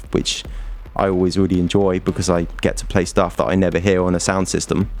staff, which I always really enjoy because I get to play stuff that I never hear on a sound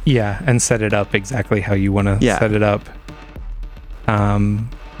system. Yeah, and set it up exactly how you want to set it up.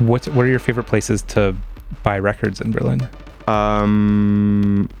 What are your favorite places to buy records in Berlin?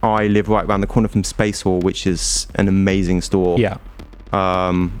 I live right around the corner from Space Hall, which is an amazing store. Yeah.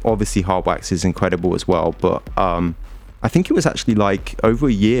 Obviously Hardwax is incredible as well, but I think it was actually like over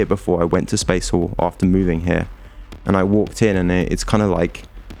a year before I went to Space Hall after moving here, and I walked in and it's kind of like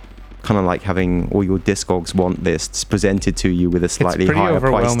having all your Discogs want lists presented to you with a slightly higher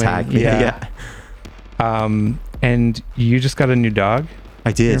price tag. Yeah. And you just got a new dog?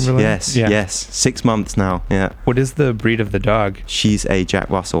 I did, yes. 6 months now, yeah. What is the breed of the dog? She's a Jack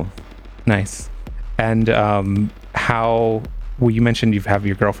Russell. Nice. And you mentioned you have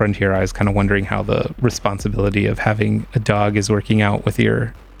your girlfriend here. I was kind of wondering how the responsibility of having a dog is working out with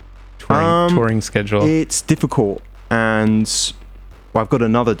your touring schedule. It's difficult, and I've got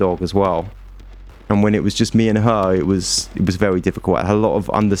another dog as well. And when it was just me and her, it was very difficult. I had a lot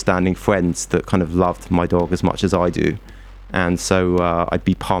of understanding friends that kind of loved my dog as much as I do. And so I'd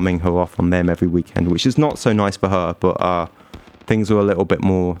be palming her off on them every weekend, which is not so nice for her, but things are a little bit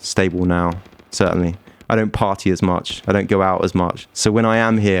more stable now, certainly. I don't party as much. I don't go out as much. So when I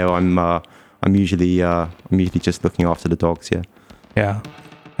am here, I'm usually just looking after the dogs, yeah. Yeah.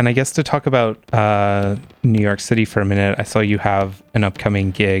 And I guess to talk about New York City for a minute, I saw you have an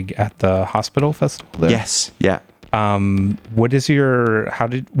upcoming gig at the Hospital Festival there. Yes, yeah. What is your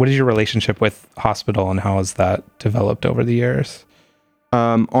relationship with Hospital, and how has that developed over the years?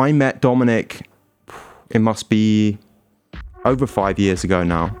 I met Dominic, it must be over 5 years ago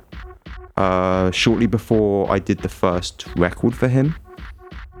now. Shortly before I did the first record for him,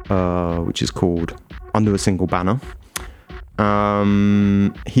 which is called Under a Single Banner.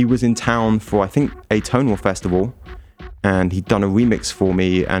 He was in town for, I think, Atonal Festival, and he'd done a remix for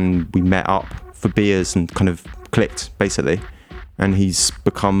me, and we met up for beers and kind of clicked, basically. And he's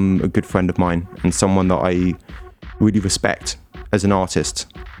become a good friend of mine and someone that I really respect as an artist.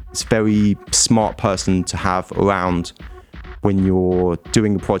 It's a very smart person to have around when you're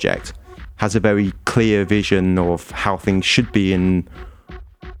doing a project. Has a very clear vision of how things should be and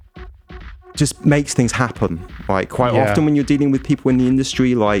just makes things happen. Like quite often when you're dealing with people in the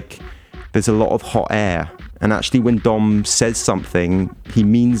industry, like there's a lot of hot air. And actually when Dom says something, he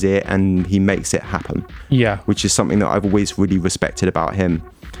means it and he makes it happen. Yeah. Which is something that I've always really respected about him.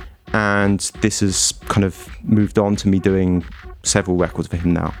 And this has kind of moved on to me doing several records for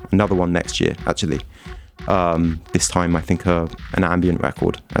him now. Another one next year, actually. This time, I think an ambient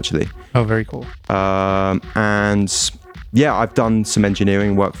record, actually. Oh, very cool. And yeah, I've done some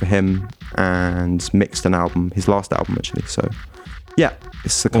engineering work for him and mixed an album, his last album, actually. So yeah,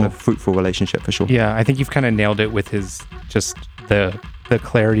 it's a kind of fruitful relationship for sure. Yeah, I think you've kind of nailed it with his, just the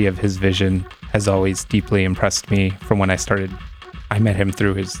clarity of his vision has always deeply impressed me from when I met him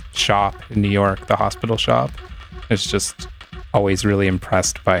through his shop in New York, the hospital shop. It's just always really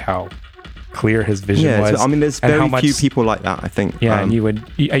impressed by how clear his vision was. I mean, there's very few people like that, I think. Yeah, and you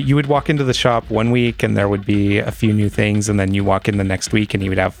would walk into the shop one week and there would be a few new things, and then you walk in the next week and he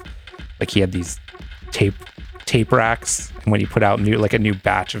would have, like, he had these tape racks, and when you put out a new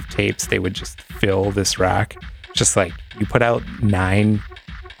batch of tapes, they would just fill this rack. Just like, you put out 9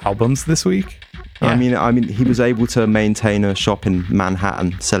 albums this week. Yeah. I mean, he was able to maintain a shop in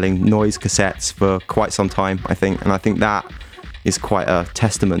Manhattan selling noise cassettes for quite some time, I think, and I think that is quite a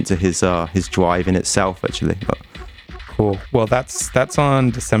testament to his drive in itself, actually. But cool. Well, that's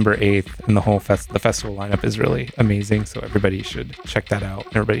on December 8th, and the whole the festival lineup is really amazing. So everybody should check that out.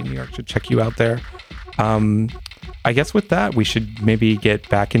 Everybody in New York should check you out there. I guess with that, we should maybe get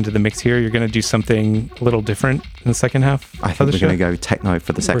back into the mix here. You're going to do something a little different in the second half. I think we're going to go techno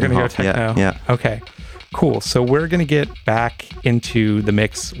for the second half. We're going to go techno. Yeah. Okay. Cool. So we're going to get back into the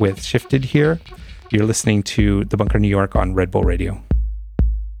mix with Shifted here. You're listening to The Bunker New York on Red Bull Radio.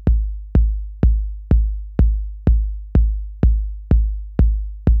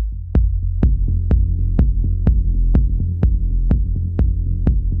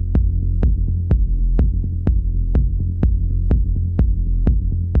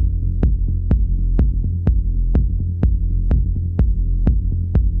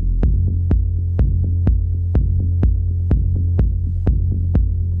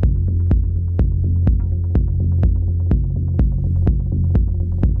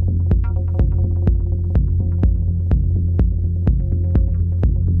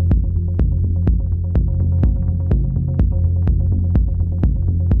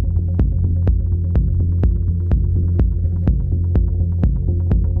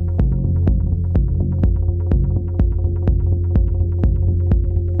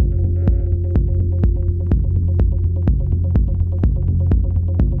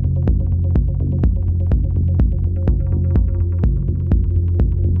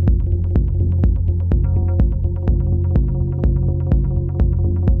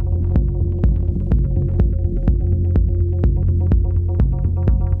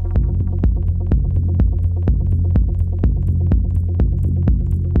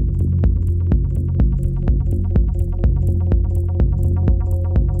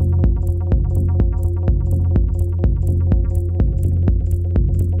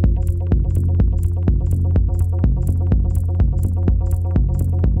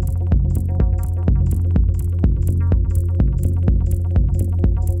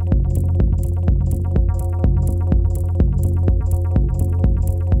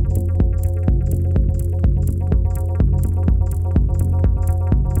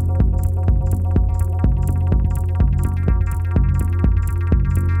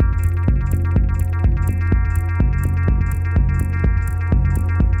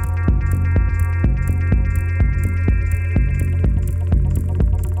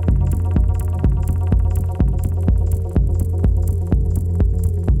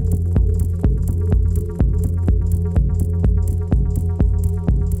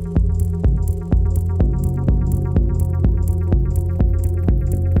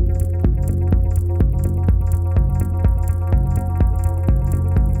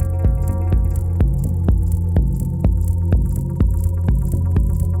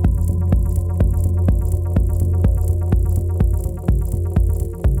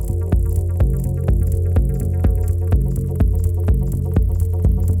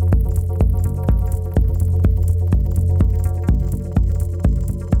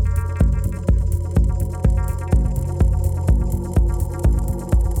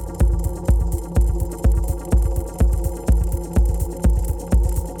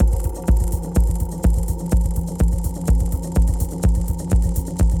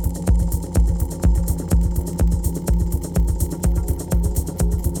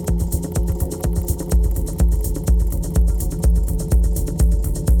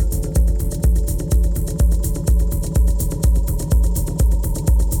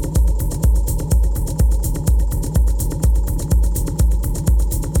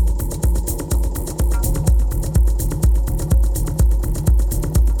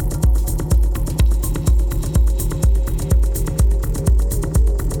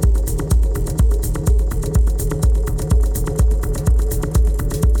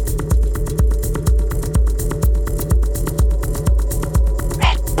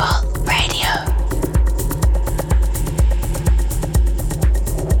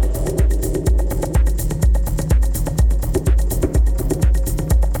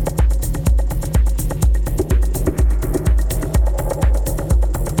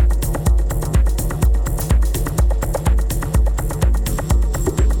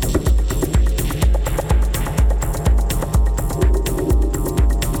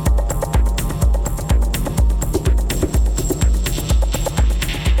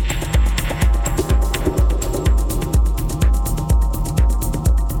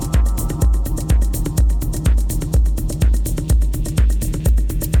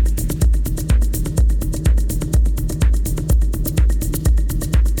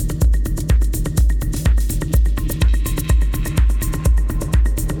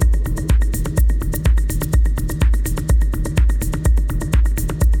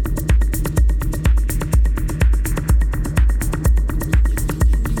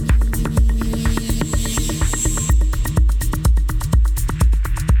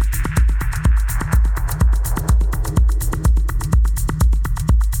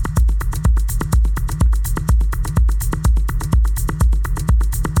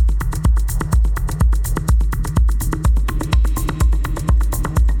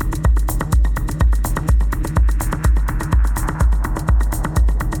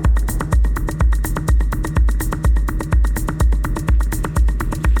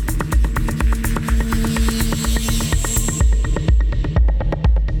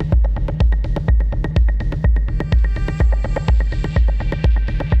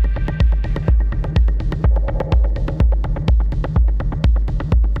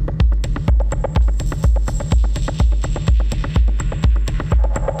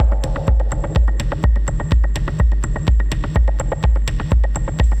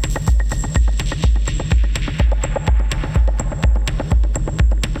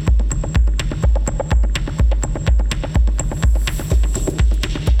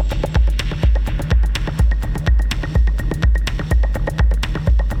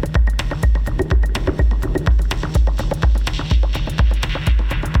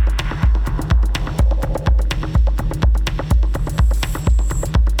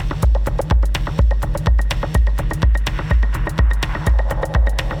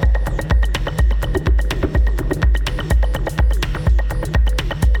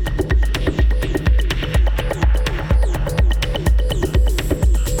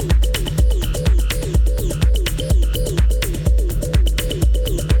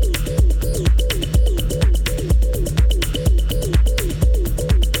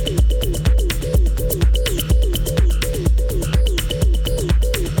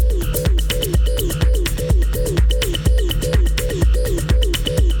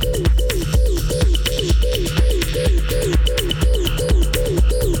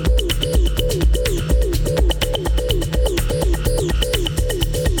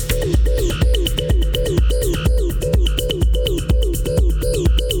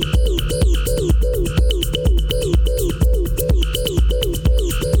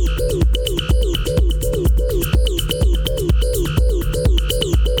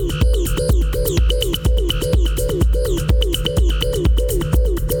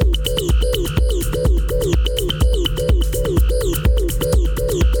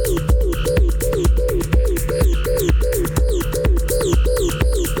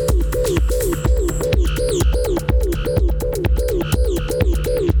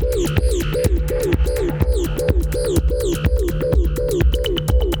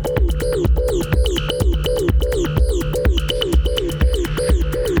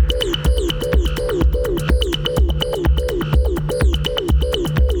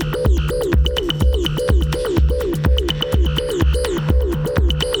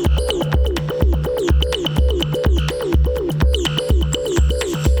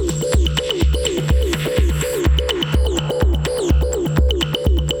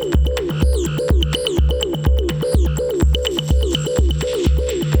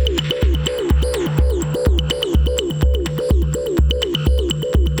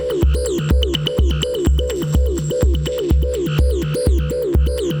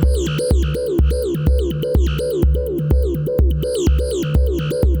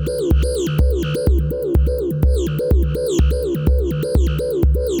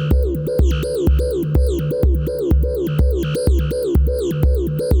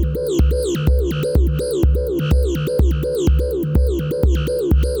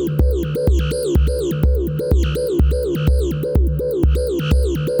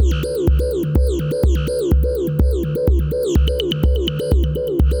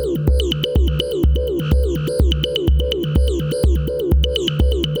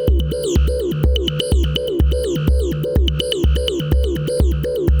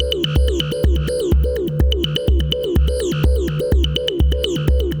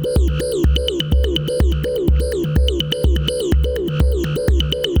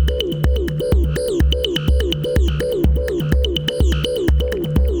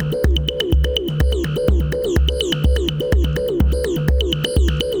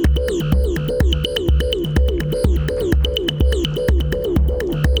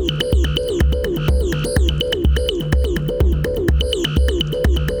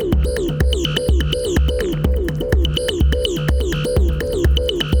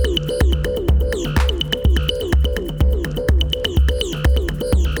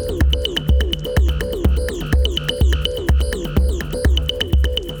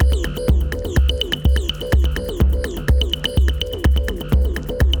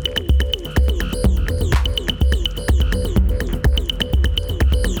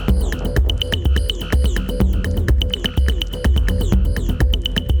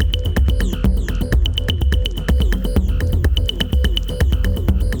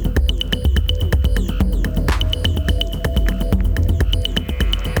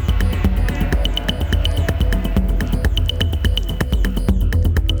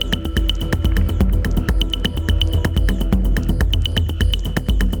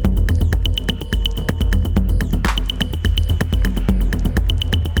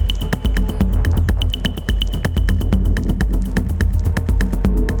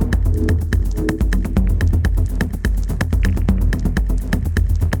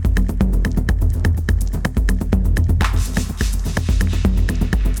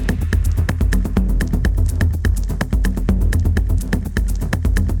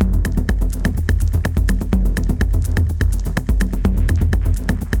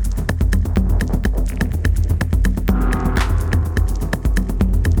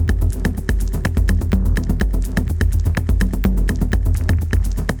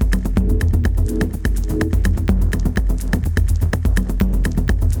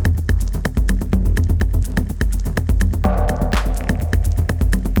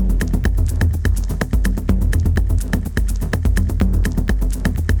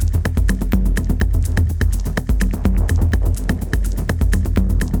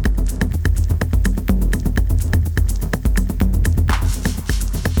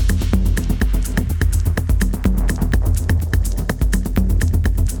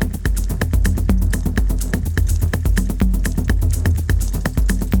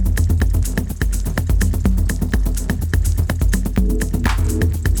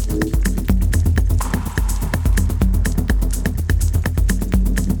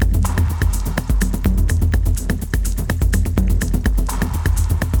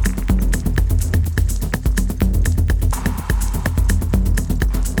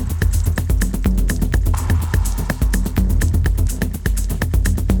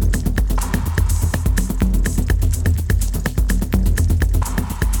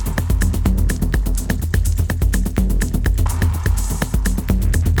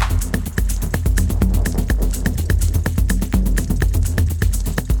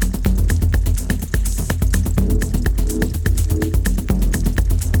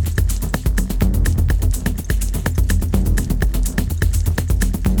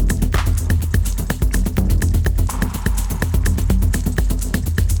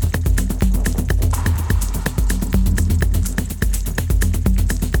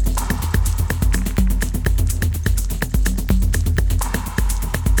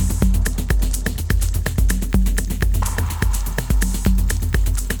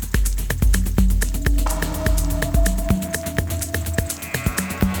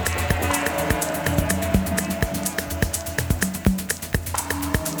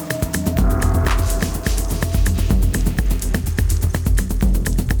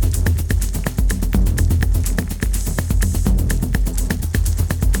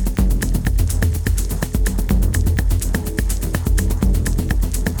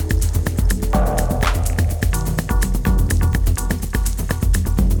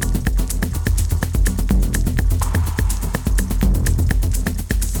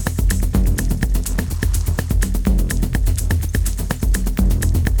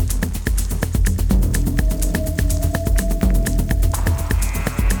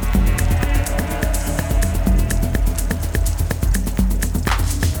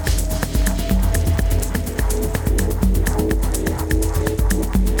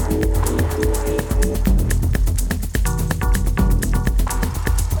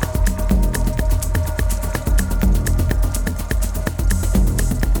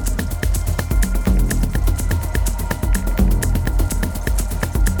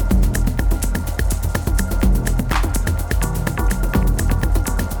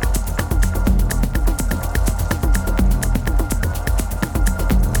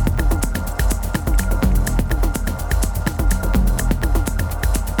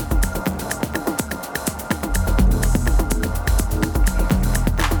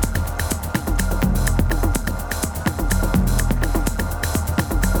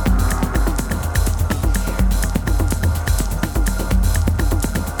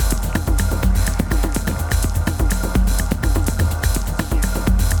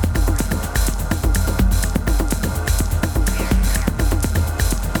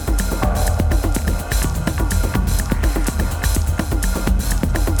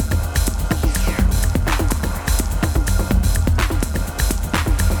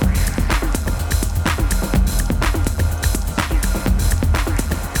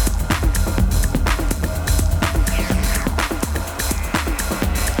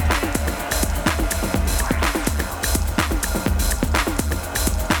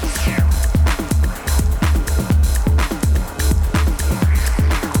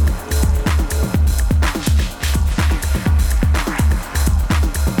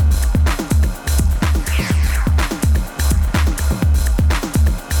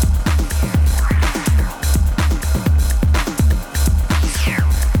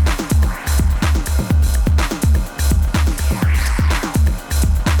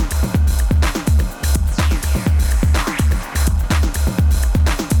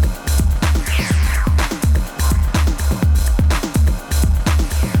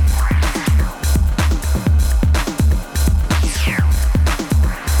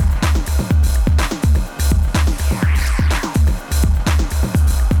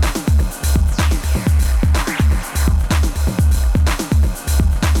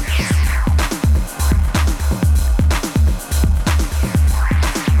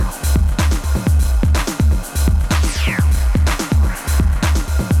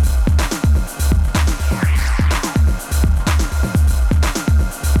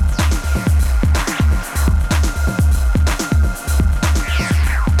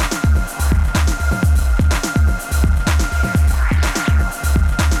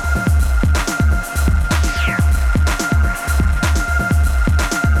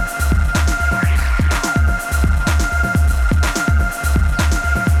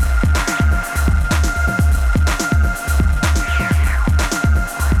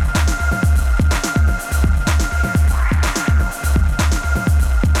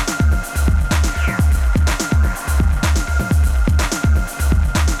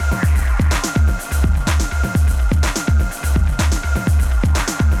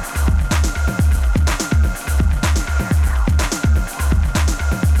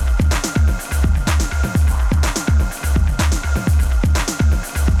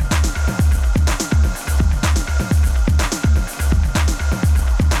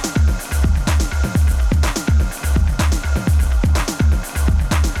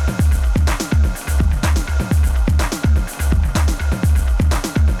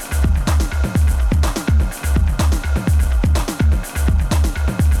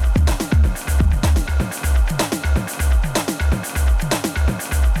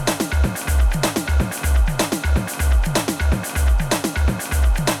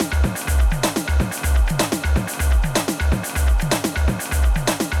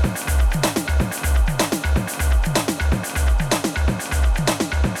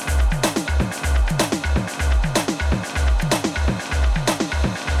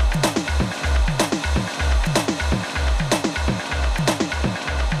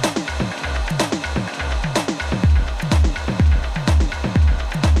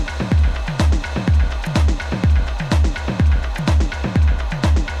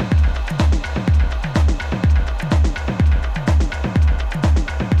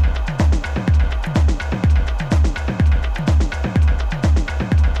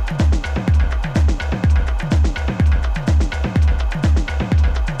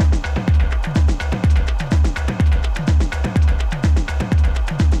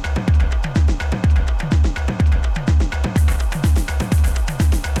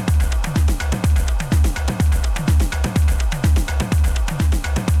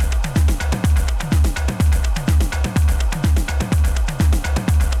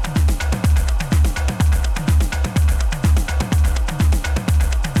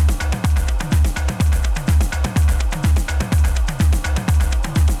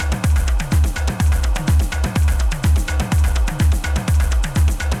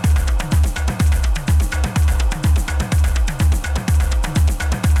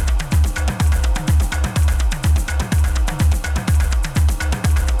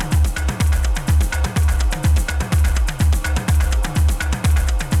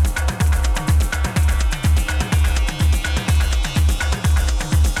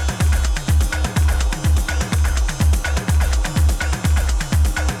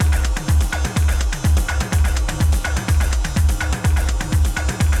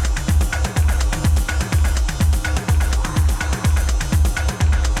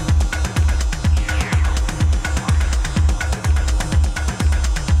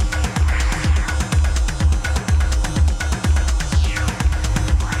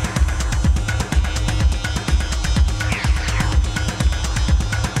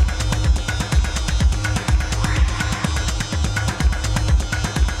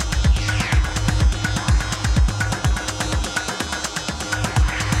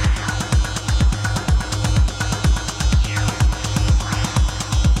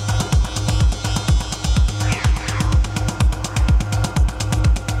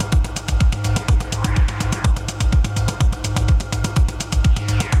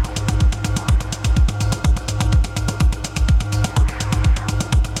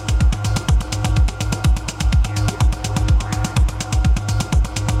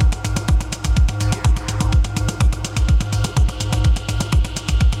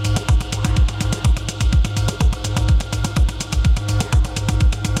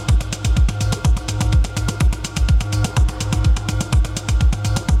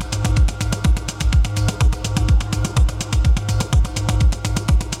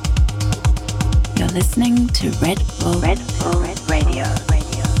 listening to Red Bull Radio.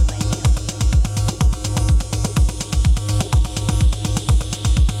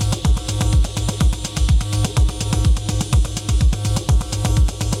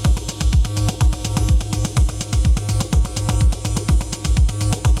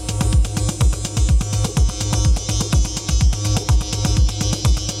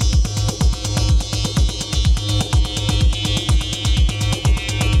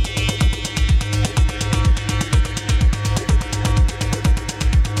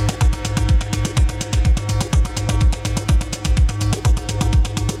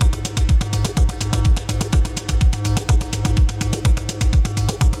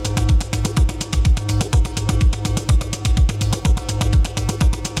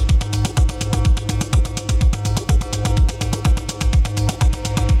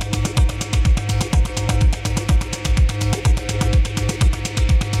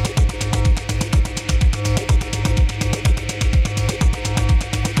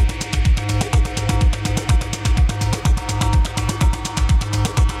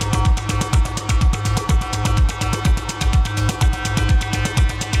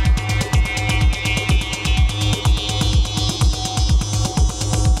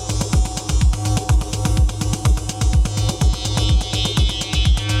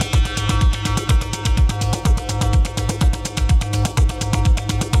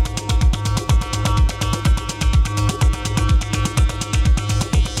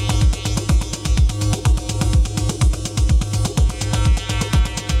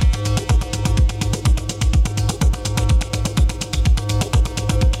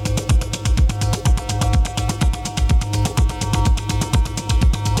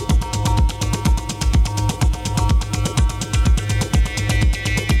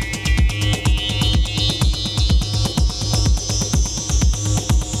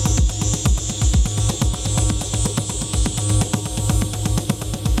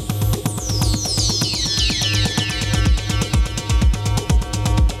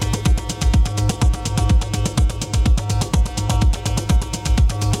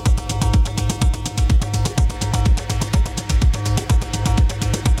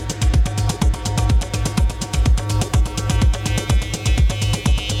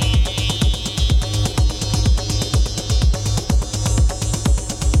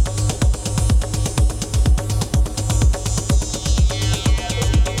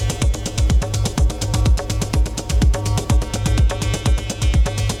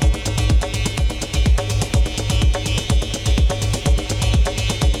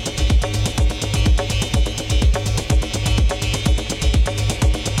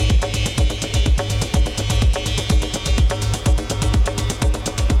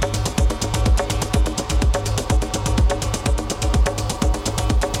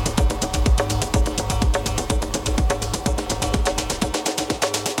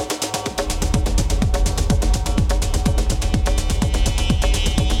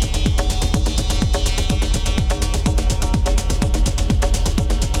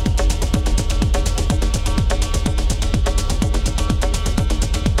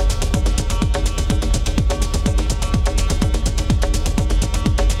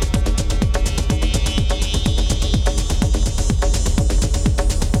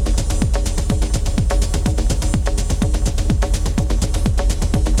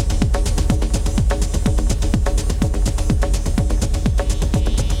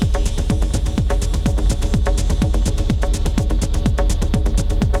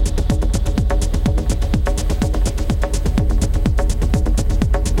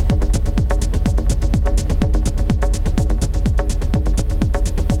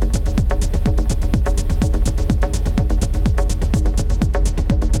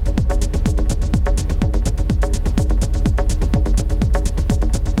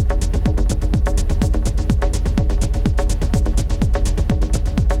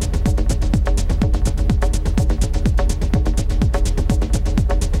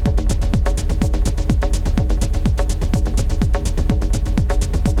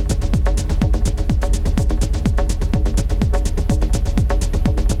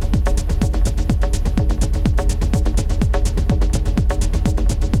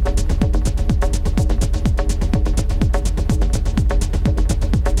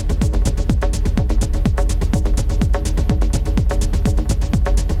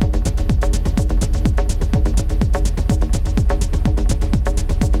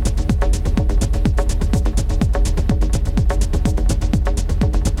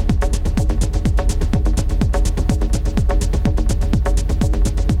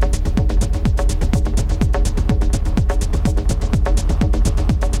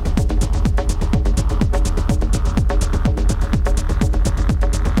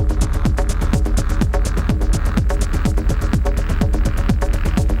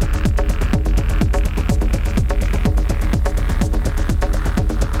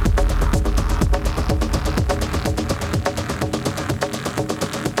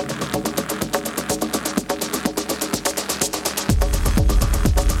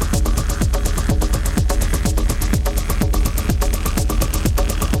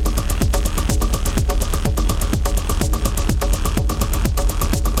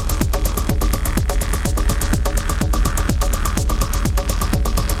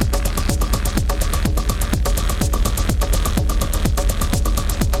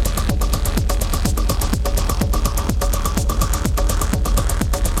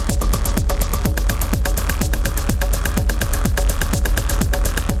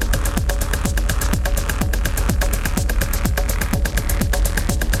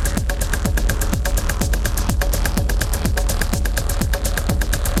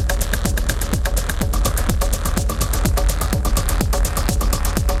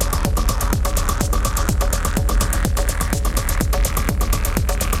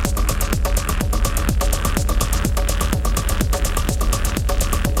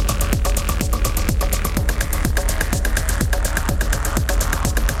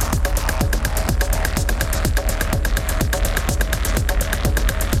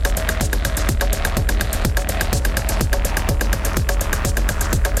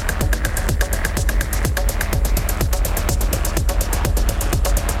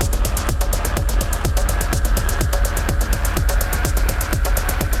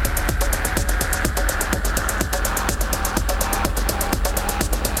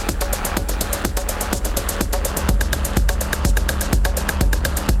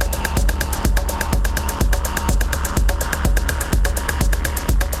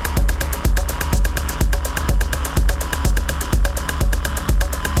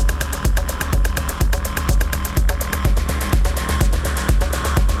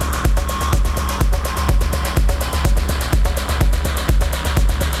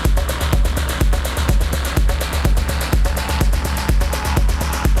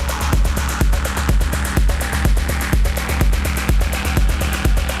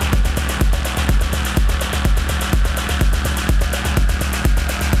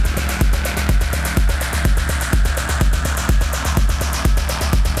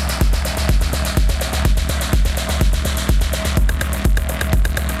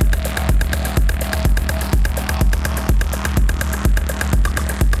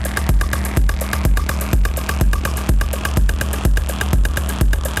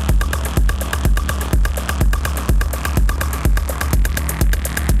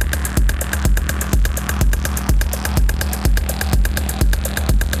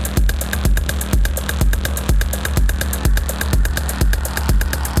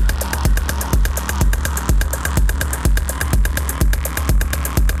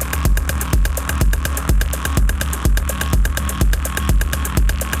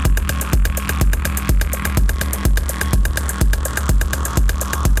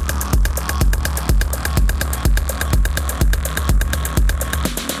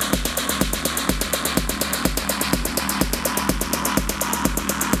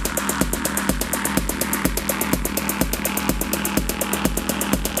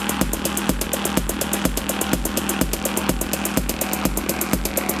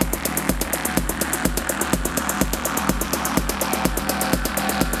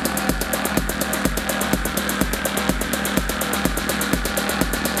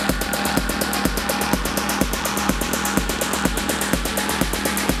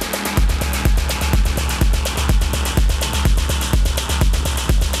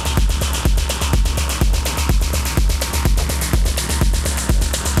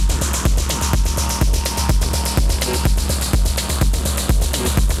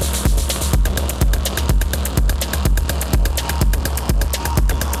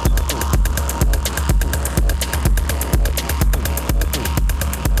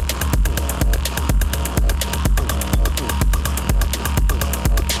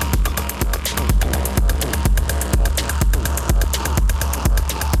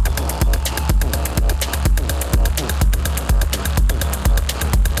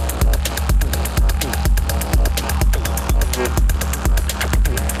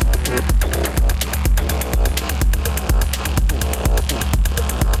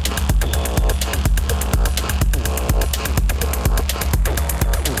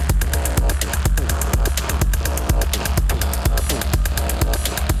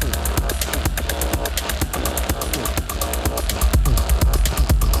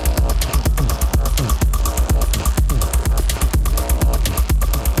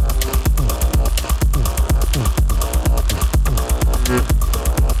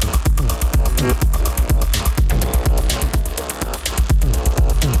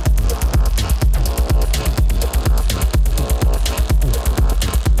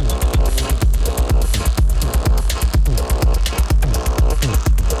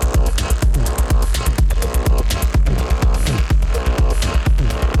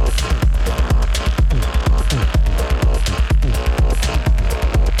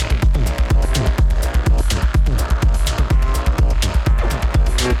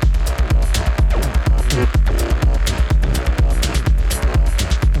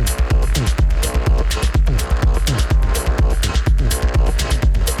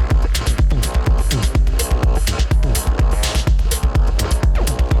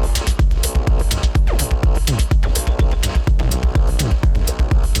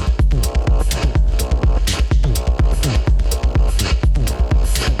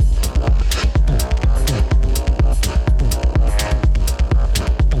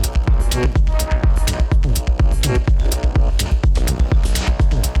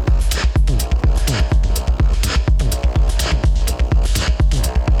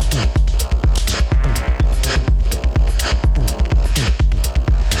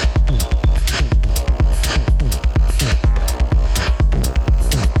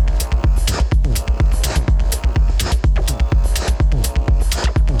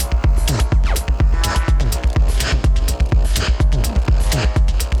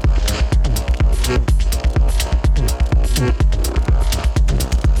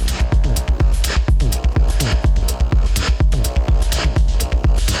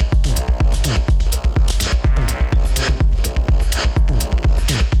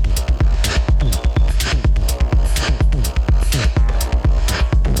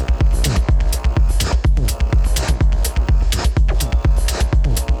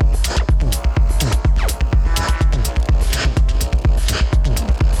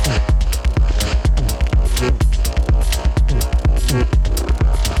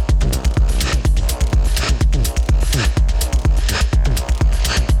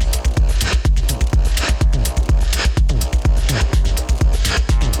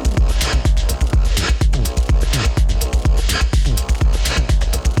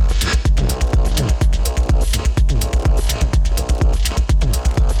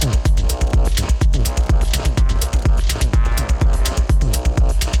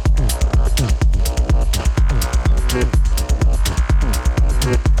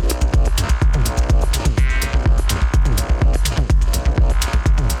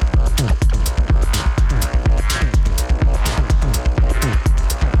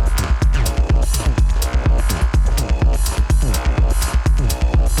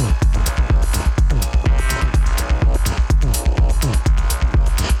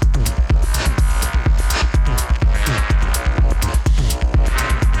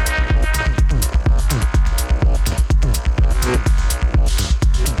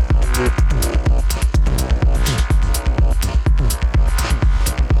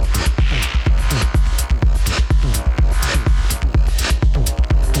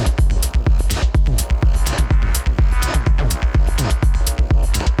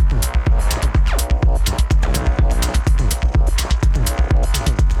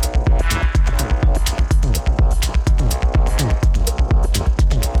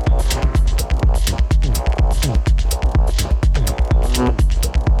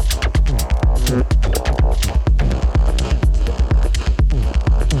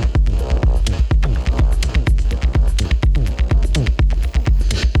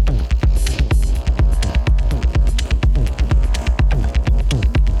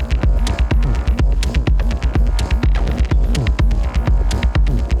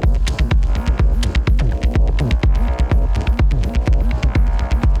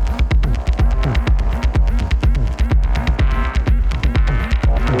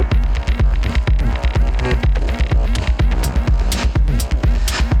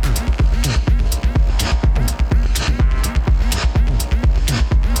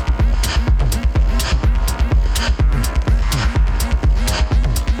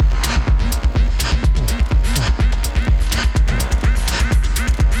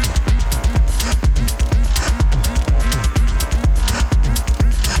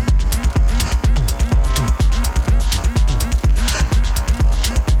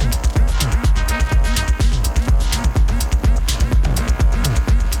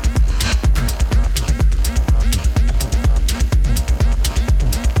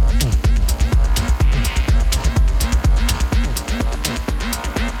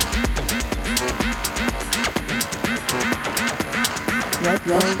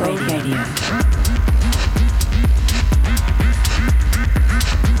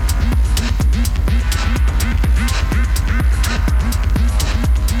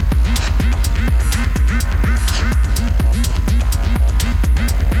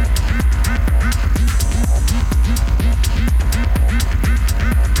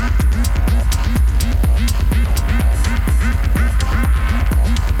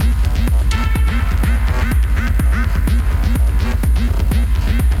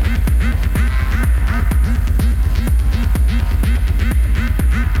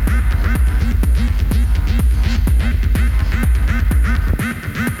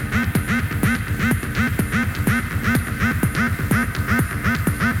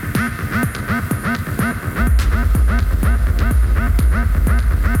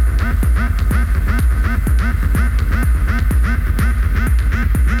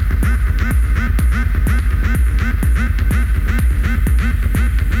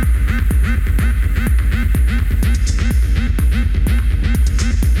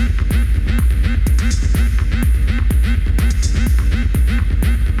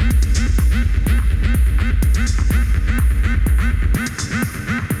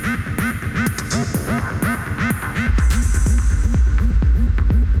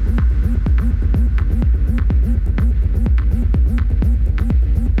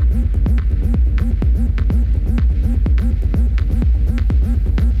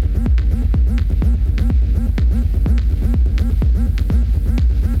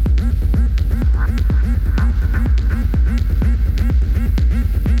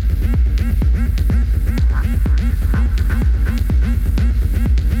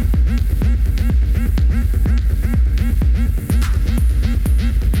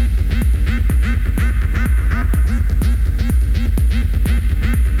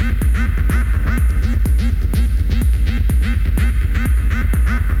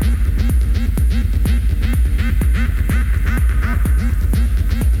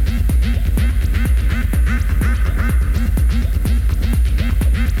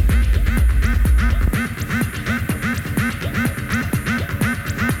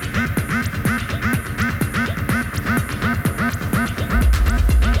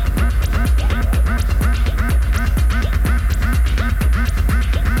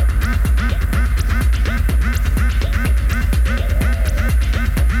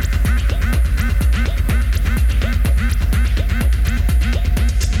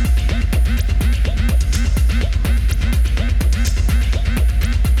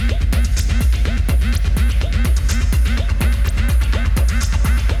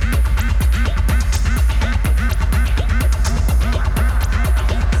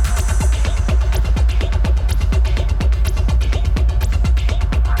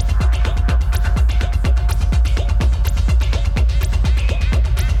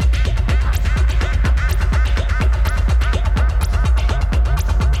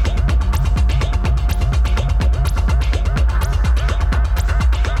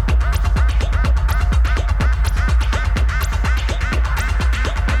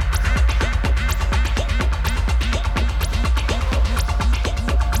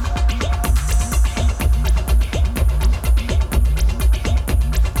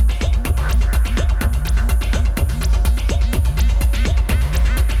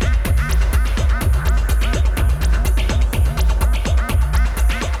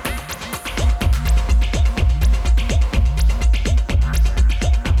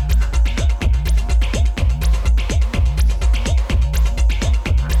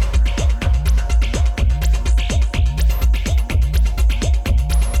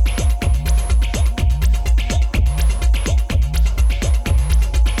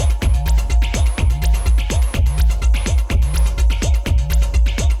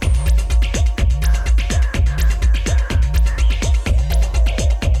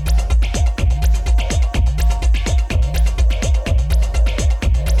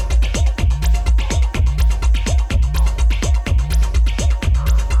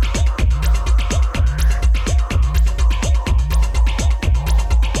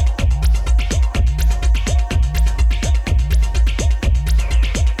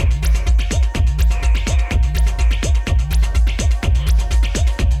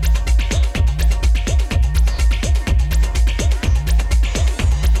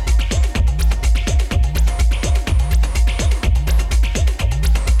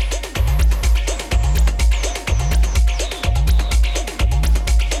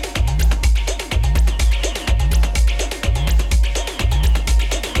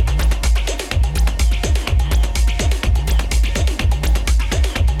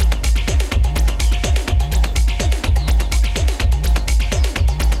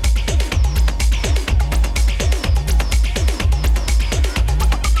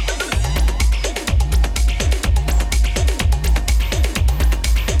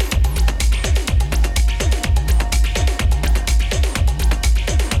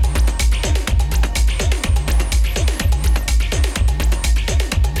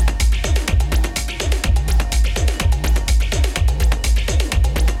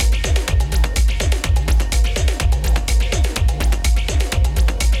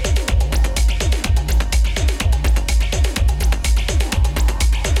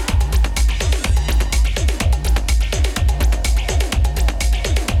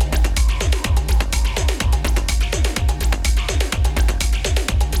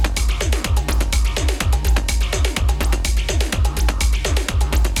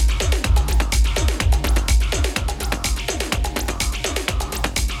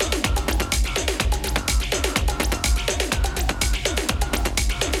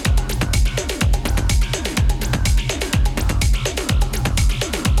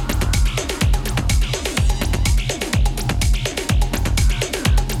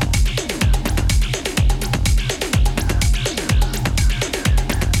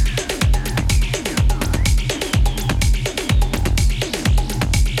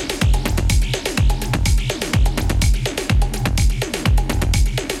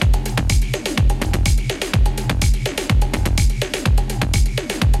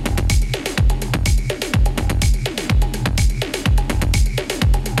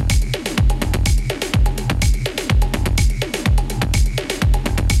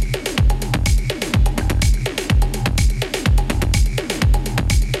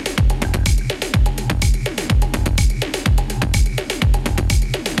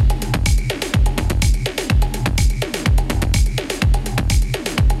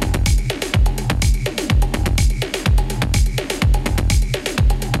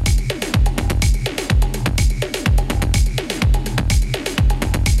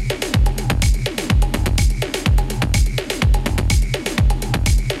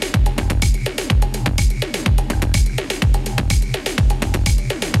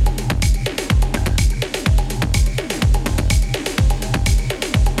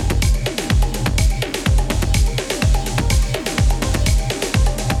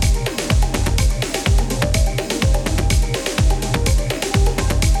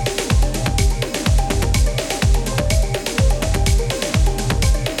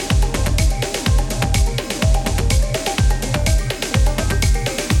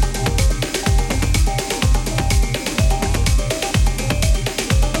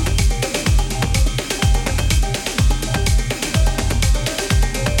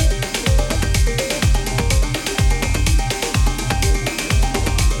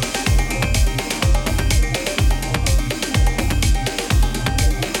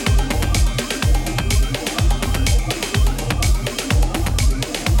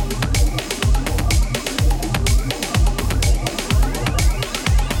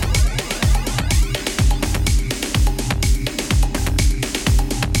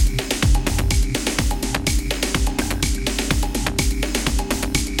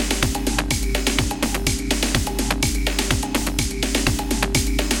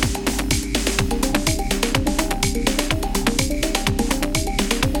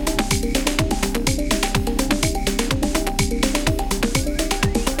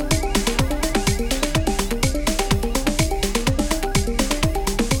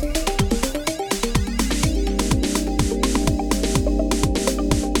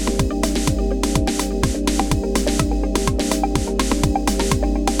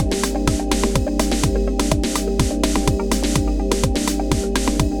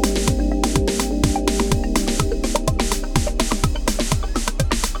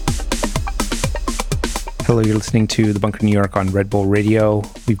 you're listening to The Bunker New York on Red Bull Radio.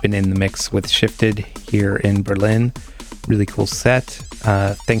 We've been in the mix with Shifted here in Berlin. Really cool set.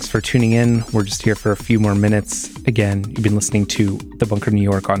 Thanks for tuning in. We're just here for a few more minutes. Again, you've been listening to The Bunker New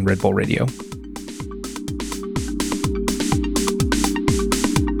York on Red Bull Radio.